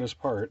been the hardest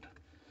part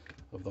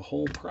of the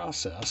whole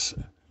process,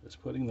 is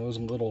putting those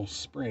little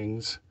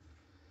springs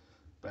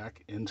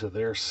back into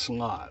their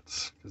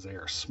slots, because they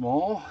are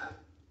small,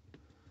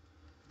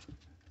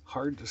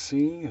 hard to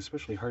see,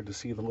 especially hard to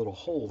see the little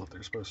hole that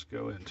they're supposed to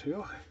go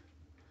into.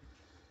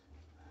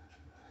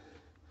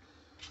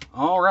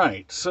 All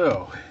right,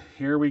 so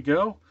here we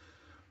go.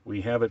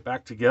 We have it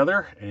back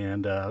together,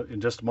 and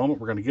in just a moment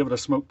we're going to give it a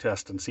smoke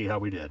test and see how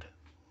we did.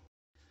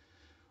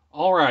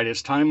 All right,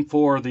 it's time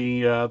for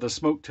the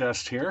smoke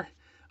test here.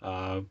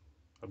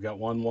 I've got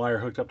one wire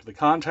hooked up to the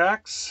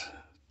contacts,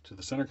 to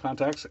the center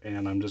contacts,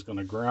 and I'm just going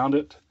to ground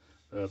it,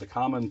 the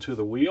common to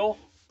the wheel.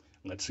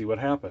 Let's see what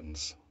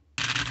happens.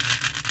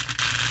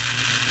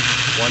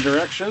 One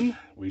direction,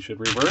 we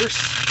should reverse.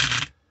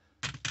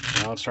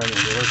 Now it's trying to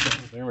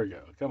reverse. There we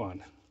go. Come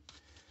on.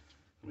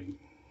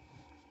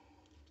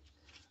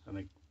 I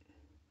think,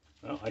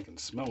 well, I can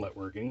smell it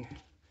working.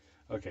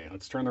 Okay,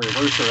 let's turn the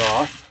reverser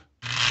off.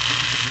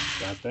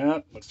 Got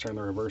that. Let's turn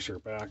the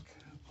reverser back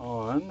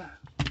on.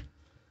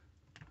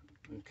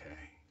 Okay,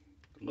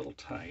 a little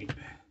tight.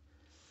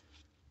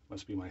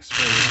 Must be my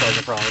spring causing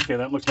a problem. Okay,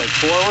 that looks like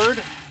forward,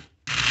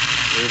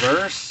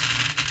 reverse,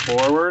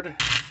 forward,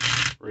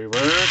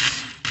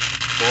 reverse,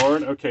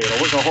 forward. Okay, it'll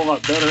look a whole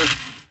lot better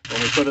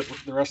when we put it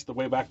the rest of the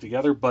way back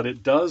together, but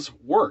it does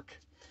work.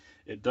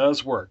 It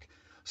does work.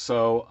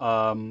 So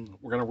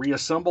we're going to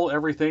reassemble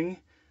everything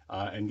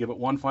and give it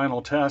one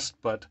final test,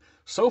 but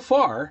so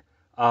far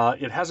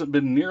it hasn't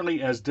been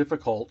nearly as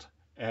difficult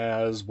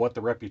as what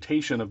the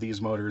reputation of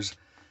these motors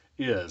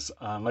is.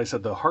 Like I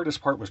said, the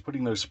hardest part was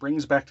putting those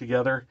springs back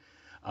together,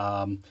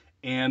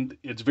 and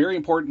it's very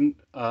important.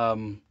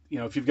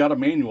 If you've got a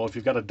manual, if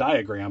you've got a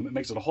diagram, it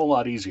makes it a whole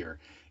lot easier.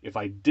 If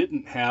I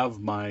didn't have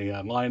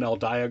my Lionel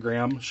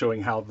diagram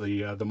showing how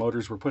the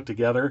motors were put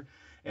together,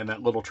 and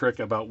that little trick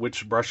about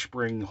which brush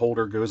spring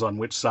holder goes on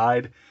which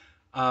side,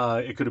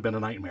 it could have been a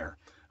nightmare.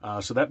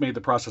 So that made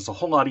the process a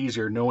whole lot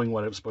easier, knowing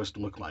what it was supposed to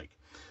look like.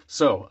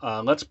 So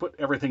let's put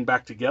everything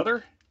back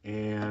together,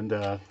 and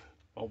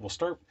we'll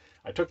start.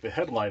 I took the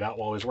headlight out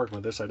while I was working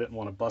with this. I didn't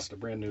want to bust a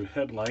brand new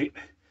headlight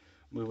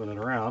moving it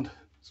around.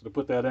 So to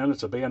put that in,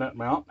 it's a bayonet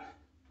mount.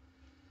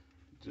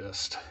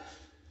 Just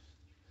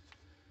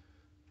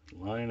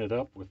line it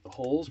up with the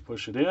holes,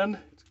 push it in,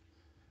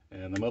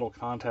 and the metal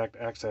contact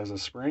acts as a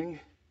spring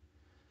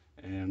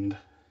and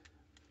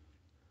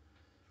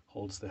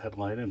holds the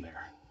headlight in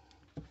there.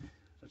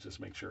 Let's just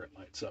make sure it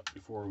lights up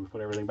before we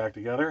put everything back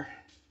together.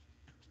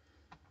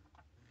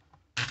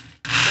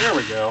 There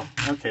we go.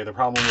 Okay, the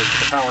problem was with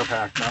the power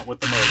pack, not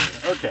with the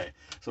motor. Okay,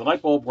 so the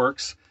light bulb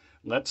works.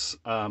 Let's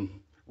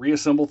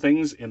reassemble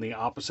things in the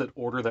opposite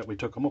order that we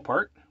took them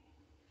apart.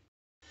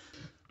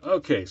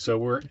 Okay, so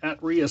we're at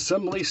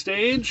reassembly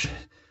stage,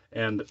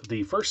 and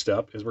the first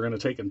step is we're going to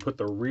take and put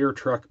the rear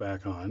truck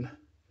back on.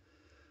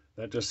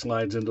 That just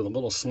slides into the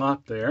little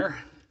slot there.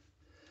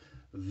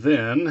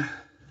 Then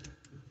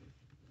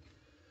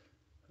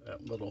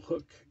that little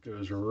hook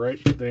goes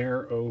right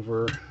there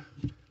over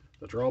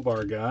the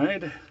drawbar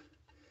guide.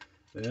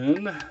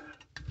 Then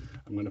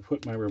I'm going to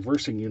put my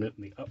reversing unit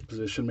in the up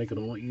position, make it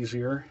a little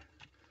easier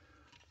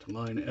to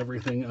line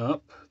everything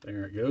up.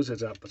 There it goes,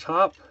 it's at the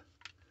top.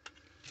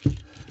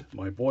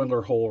 My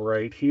boiler hole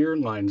right here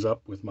lines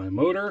up with my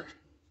motor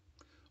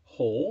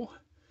hole.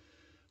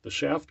 The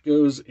shaft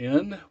goes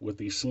in with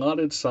the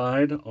slotted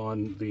side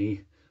on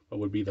the what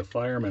would be the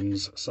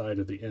fireman's side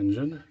of the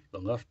engine, the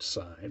left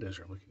side as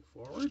you're looking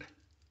forward.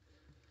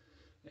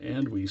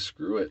 And we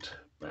screw it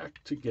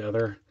back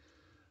together,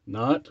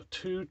 not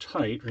too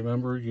tight.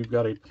 Remember, you've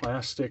got a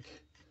plastic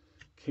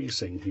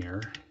casing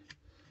here.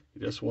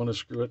 You just want to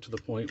screw it to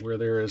the point where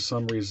there is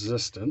some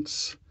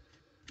resistance.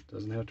 It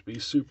doesn't have to be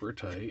super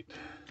tight,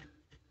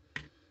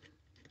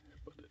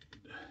 but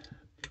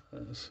it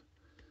does.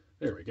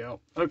 There we go.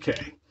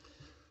 Okay.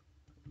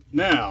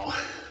 Now,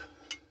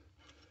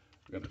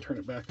 I'm going to turn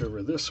it back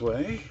over this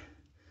way,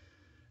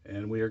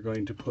 and we are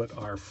going to put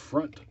our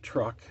front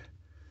truck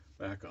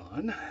back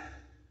on.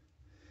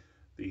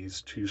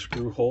 These two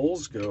screw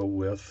holes go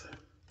with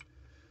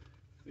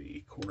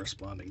the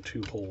corresponding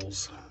two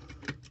holes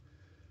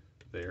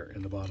there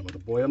in the bottom of the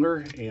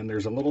boiler, and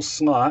there's a little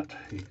slot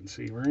you can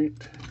see, right?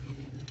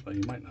 Well,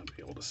 you might not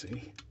be able to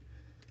see.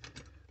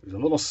 There's a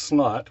little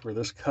slot where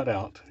this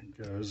cutout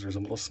goes. There's a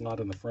little slot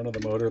in the front of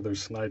the motor.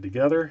 Those slide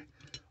together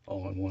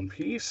all in one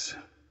piece.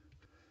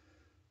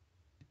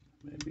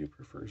 Maybe it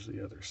prefers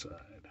the other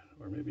side,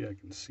 or maybe I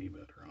can see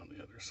better on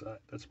the other side.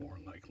 That's more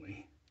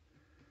likely.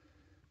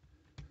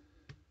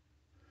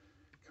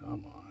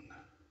 Come on.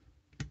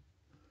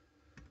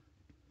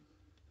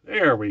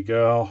 There we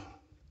go.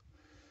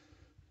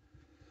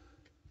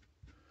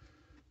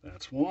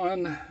 That's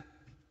one.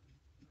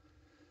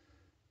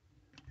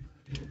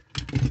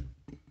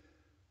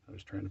 I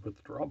was trying to put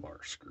the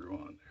drawbar screw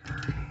on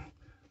there.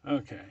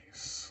 Okay.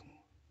 So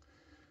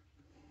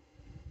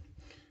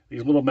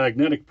these little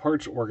magnetic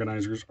parts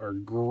organizers are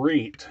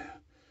great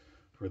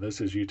for this.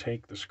 As you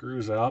take the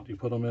screws out, you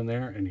put them in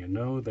there, and you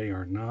know they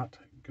are not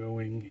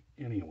going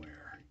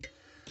anywhere.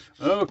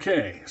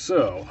 Okay,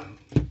 so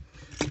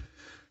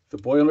the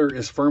boiler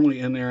is firmly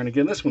in there, and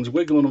again, this one's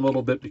wiggling a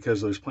little bit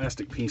because those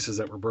plastic pieces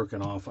that were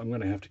broken off. I'm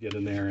going to have to get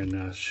in there and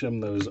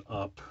shim those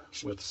up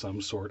with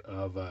some sort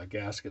of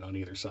gasket on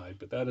either side,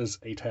 but that is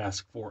a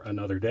task for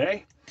another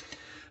day.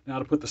 Now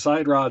to put the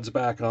side rods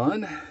back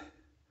on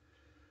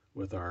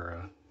with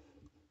our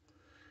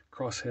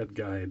crosshead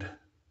guide,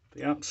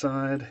 the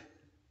outside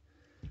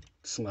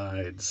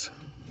slides.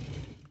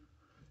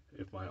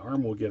 If my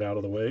arm will get out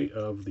of the way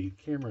of the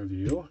camera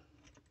view.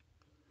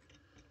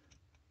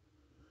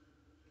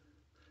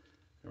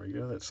 There we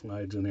go, that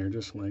slides in there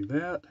just like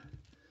that.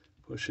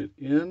 Push it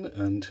in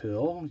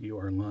until you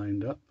are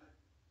lined up.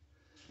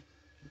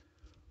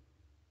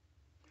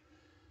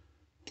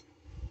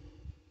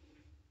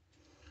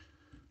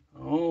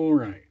 All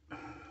right.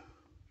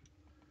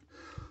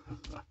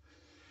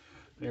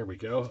 There we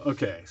go.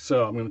 Okay,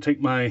 so I'm going to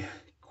take my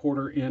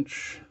 1/4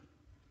 inch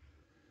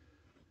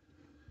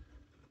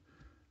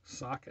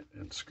socket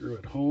and screw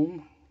it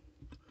home.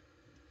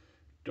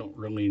 Don't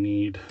really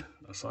need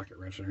a socket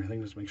wrench or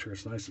anything, just make sure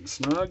it's nice and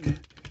snug.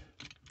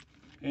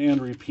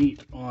 And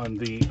repeat on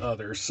the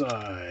other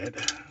side.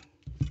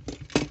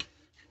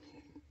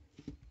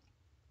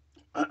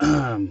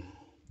 Throw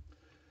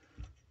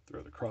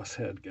the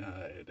crosshead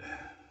guide.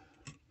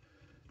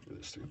 Do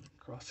this through the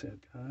crosshead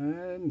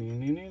guide.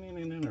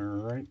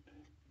 Right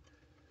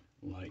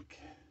like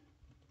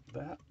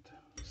that.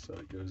 So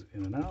it goes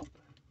in and out.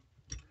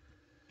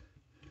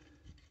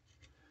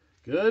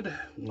 Good.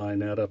 Line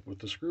that up with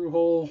the screw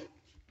hole.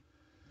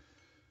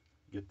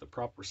 Get the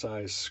proper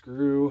size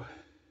screw.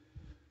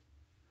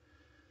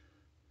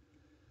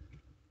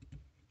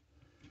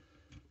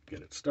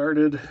 Get it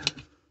started.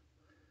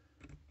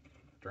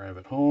 Drive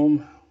it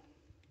home.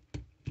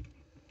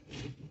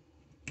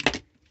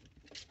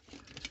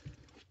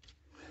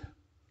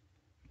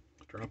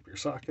 Drop your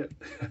socket.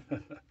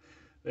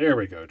 There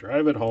we go.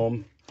 Drive it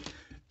home.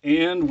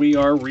 And we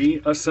are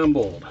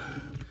reassembled.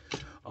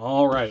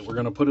 All right, we're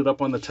going to put it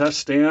up on the test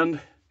stand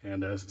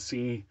and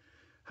see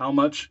how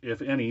much,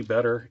 if any,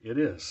 better it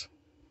is.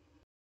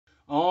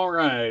 All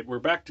right, we're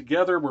back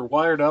together. We're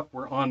wired up.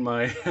 We're on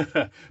my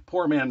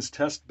poor man's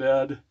test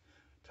bed,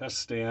 test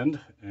stand,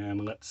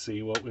 and let's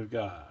see what we've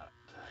got.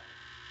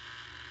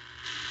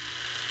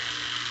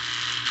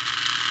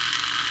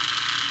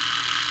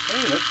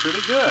 Hey, that's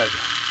pretty good.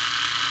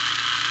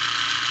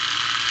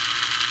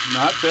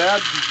 Not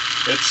bad.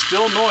 It's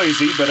still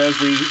noisy, but as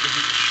we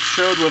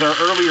showed with our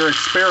earlier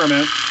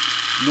experiment,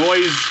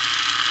 noise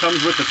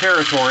comes with the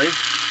territory.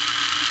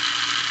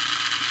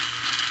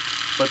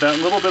 But that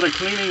little bit of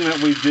cleaning that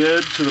we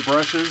did to the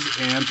brushes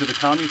and to the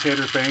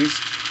commutator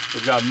face,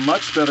 we've got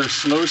much better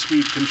slow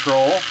speed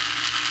control.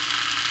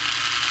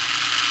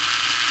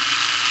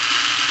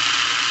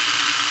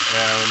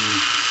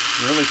 And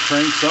really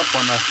cranks up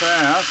on the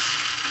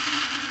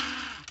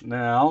fast.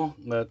 Now,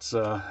 let's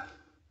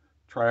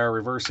try our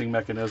reversing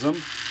mechanism.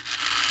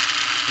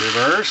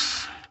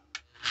 Reverse.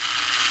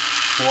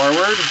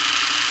 Forward.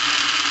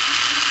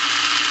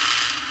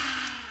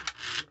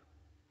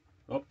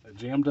 Oh, it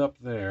jammed up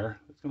there.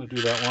 It's going to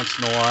do that once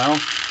in a while.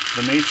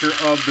 The nature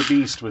of the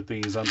beast with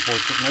these,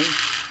 unfortunately.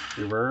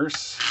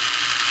 Reverse.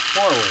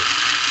 Forward.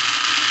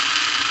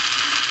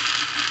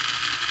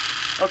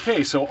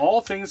 Okay, so all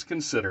things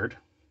considered,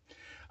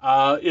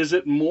 is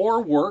it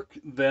more work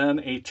than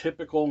a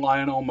typical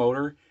Lionel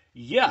motor?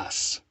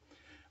 Yes.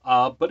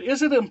 But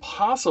is it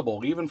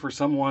impossible, even for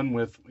someone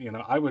with,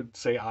 I would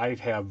say I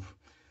have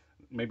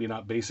maybe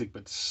not basic,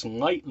 but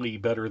slightly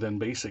better than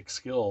basic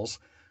skills?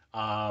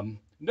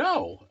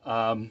 No.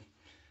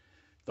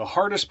 The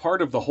hardest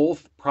part of the whole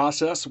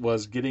process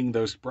was getting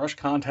those brush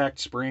contact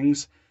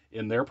springs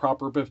in their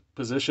proper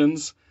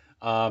positions.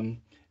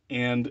 Again,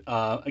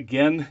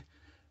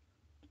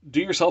 do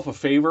yourself a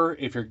favor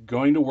if you're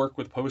going to work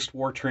with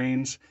post-war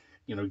trains.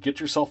 Get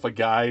yourself a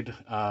guide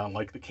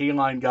like the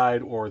K-Line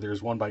guide, or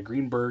there's one by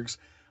Greenberg's.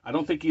 I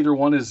don't think either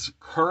one is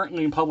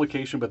currently in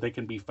publication, but they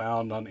can be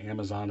found on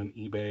Amazon and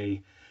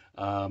eBay.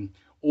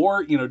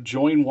 Or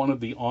join one of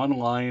the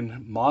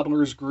online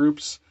modelers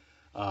groups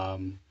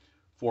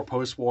for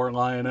post-war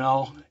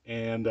Lionel,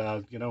 and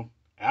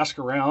ask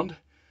around.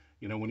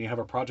 When you have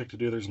a project to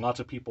do, there's lots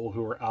of people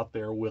who are out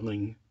there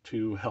willing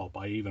to help.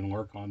 I even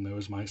work on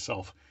those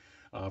myself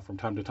from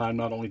time to time,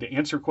 not only to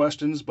answer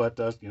questions, but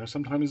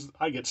sometimes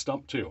I get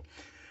stumped too.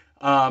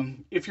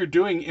 If you're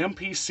doing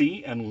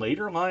MPC and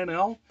later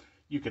Lionel,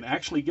 you can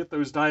actually get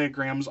those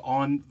diagrams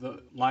on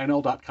the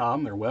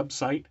Lionel.com, their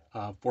website,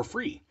 for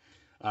free.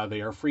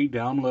 They are free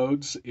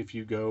downloads if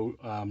you go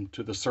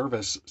to the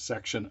service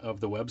section of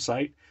the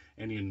website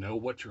and you know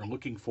what you're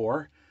looking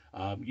for.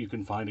 You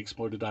can find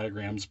exploded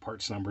diagrams,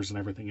 parts numbers, and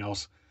everything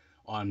else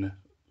on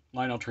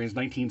Lionel trains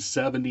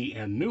 1970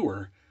 and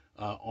newer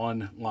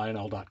on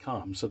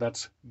Lionel.com. So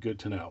that's good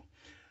to know.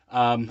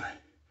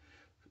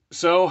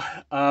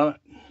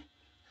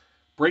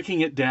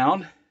 Breaking it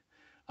down,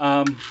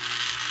 are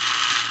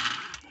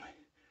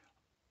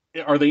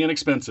they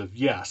inexpensive?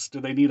 Yes.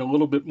 Do they need a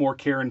little bit more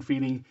care and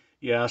feeding?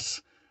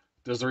 Yes.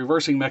 Does the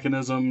reversing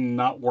mechanism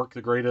not work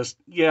the greatest?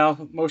 Yeah,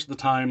 most of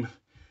the time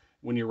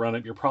when you run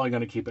it, you're probably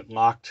going to keep it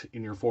locked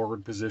in your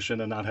forward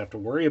position and not have to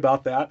worry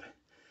about that.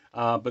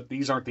 But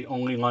these aren't the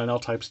only Lionel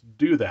types to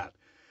do that.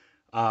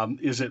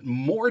 Is it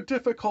more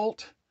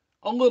difficult?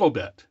 A little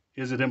bit.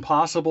 Is it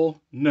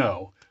impossible?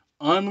 No.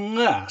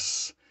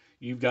 Unless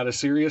you've got a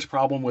serious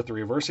problem with the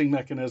reversing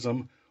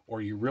mechanism,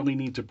 or you really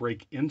need to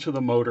break into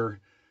the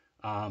motor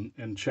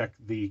and check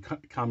the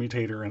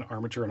commutator and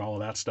armature and all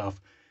of that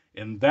stuff.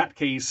 In that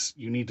case,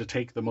 you need to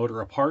take the motor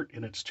apart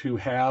in its two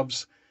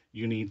halves.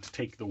 You need to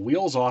take the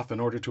wheels off in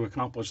order to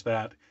accomplish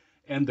that.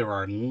 And there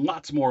are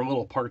lots more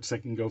little parts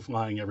that can go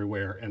flying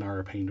everywhere and are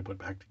a pain to put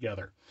back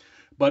together.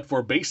 But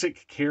for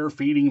basic care,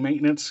 feeding,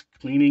 maintenance,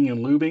 cleaning,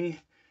 and lubing,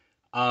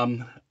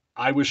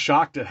 I was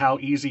shocked at how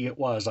easy it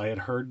was. I had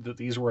heard that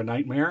these were a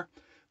nightmare.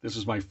 This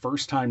was my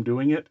first time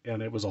doing it,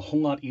 and it was a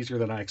whole lot easier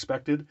than I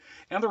expected.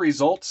 And the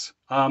results,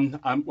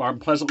 I'm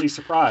pleasantly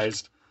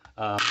surprised.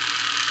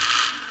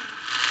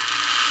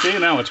 See,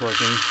 now it's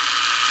working.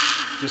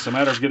 just a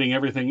matter of getting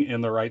everything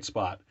in the right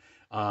spot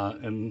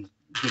and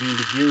getting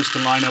the gears to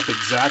line up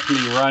exactly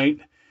right.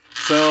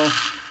 So,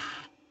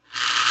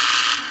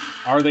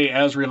 are they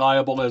as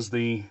reliable as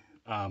the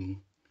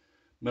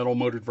metal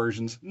motored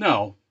versions?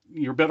 No.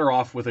 You're better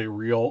off with a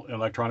real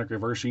electronic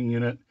reversing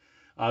unit.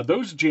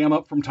 Those jam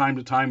up from time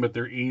to time, but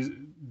they're easy.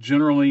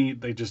 Generally,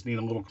 they just need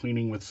a little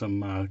cleaning with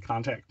some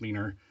contact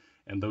cleaner,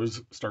 and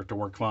those start to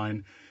work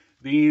fine.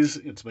 These,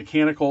 it's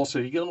mechanical, so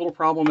you get a little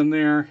problem in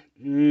there.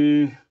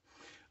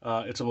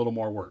 It's a little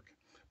more work,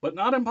 but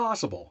not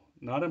impossible.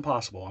 Not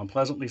impossible. I'm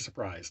pleasantly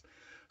surprised.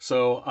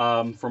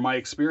 So, from my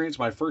experience,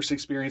 my first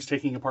experience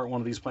taking apart one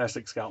of these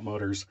plastic Scout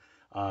motors,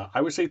 I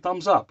would say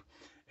thumbs up.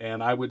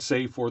 And I would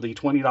say for the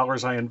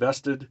 $20 I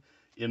invested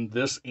in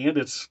this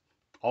and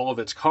all of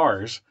its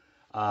cars,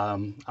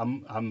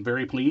 I'm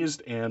very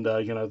pleased. And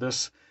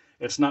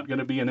it's not going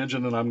to be an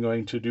engine that I'm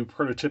going to do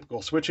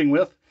prototypical switching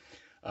with.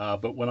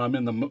 But when I'm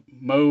in the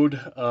mode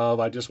of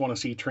I just want to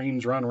see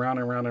trains run around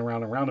and around and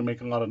around and around and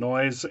making a lot of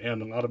noise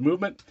and a lot of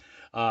movement,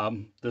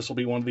 this will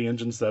be one of the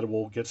engines that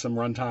will get some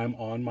runtime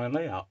on my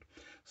layout.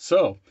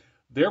 So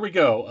there we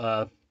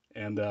go.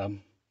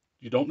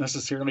 You don't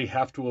necessarily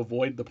have to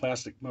avoid the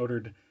plastic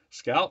motored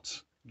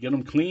Scouts. Get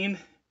them clean,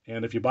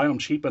 and if you buy them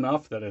cheap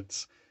enough that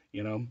it's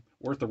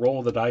worth the roll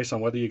of the dice on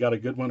whether you got a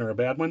good one or a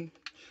bad one,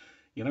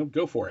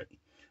 go for it.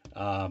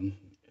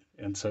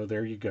 And so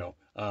there you go.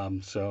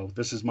 So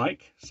this is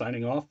Mike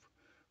signing off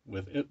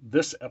with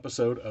this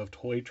episode of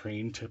Toy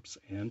Train Tips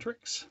and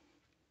Tricks.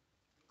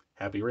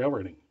 Happy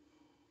railroading.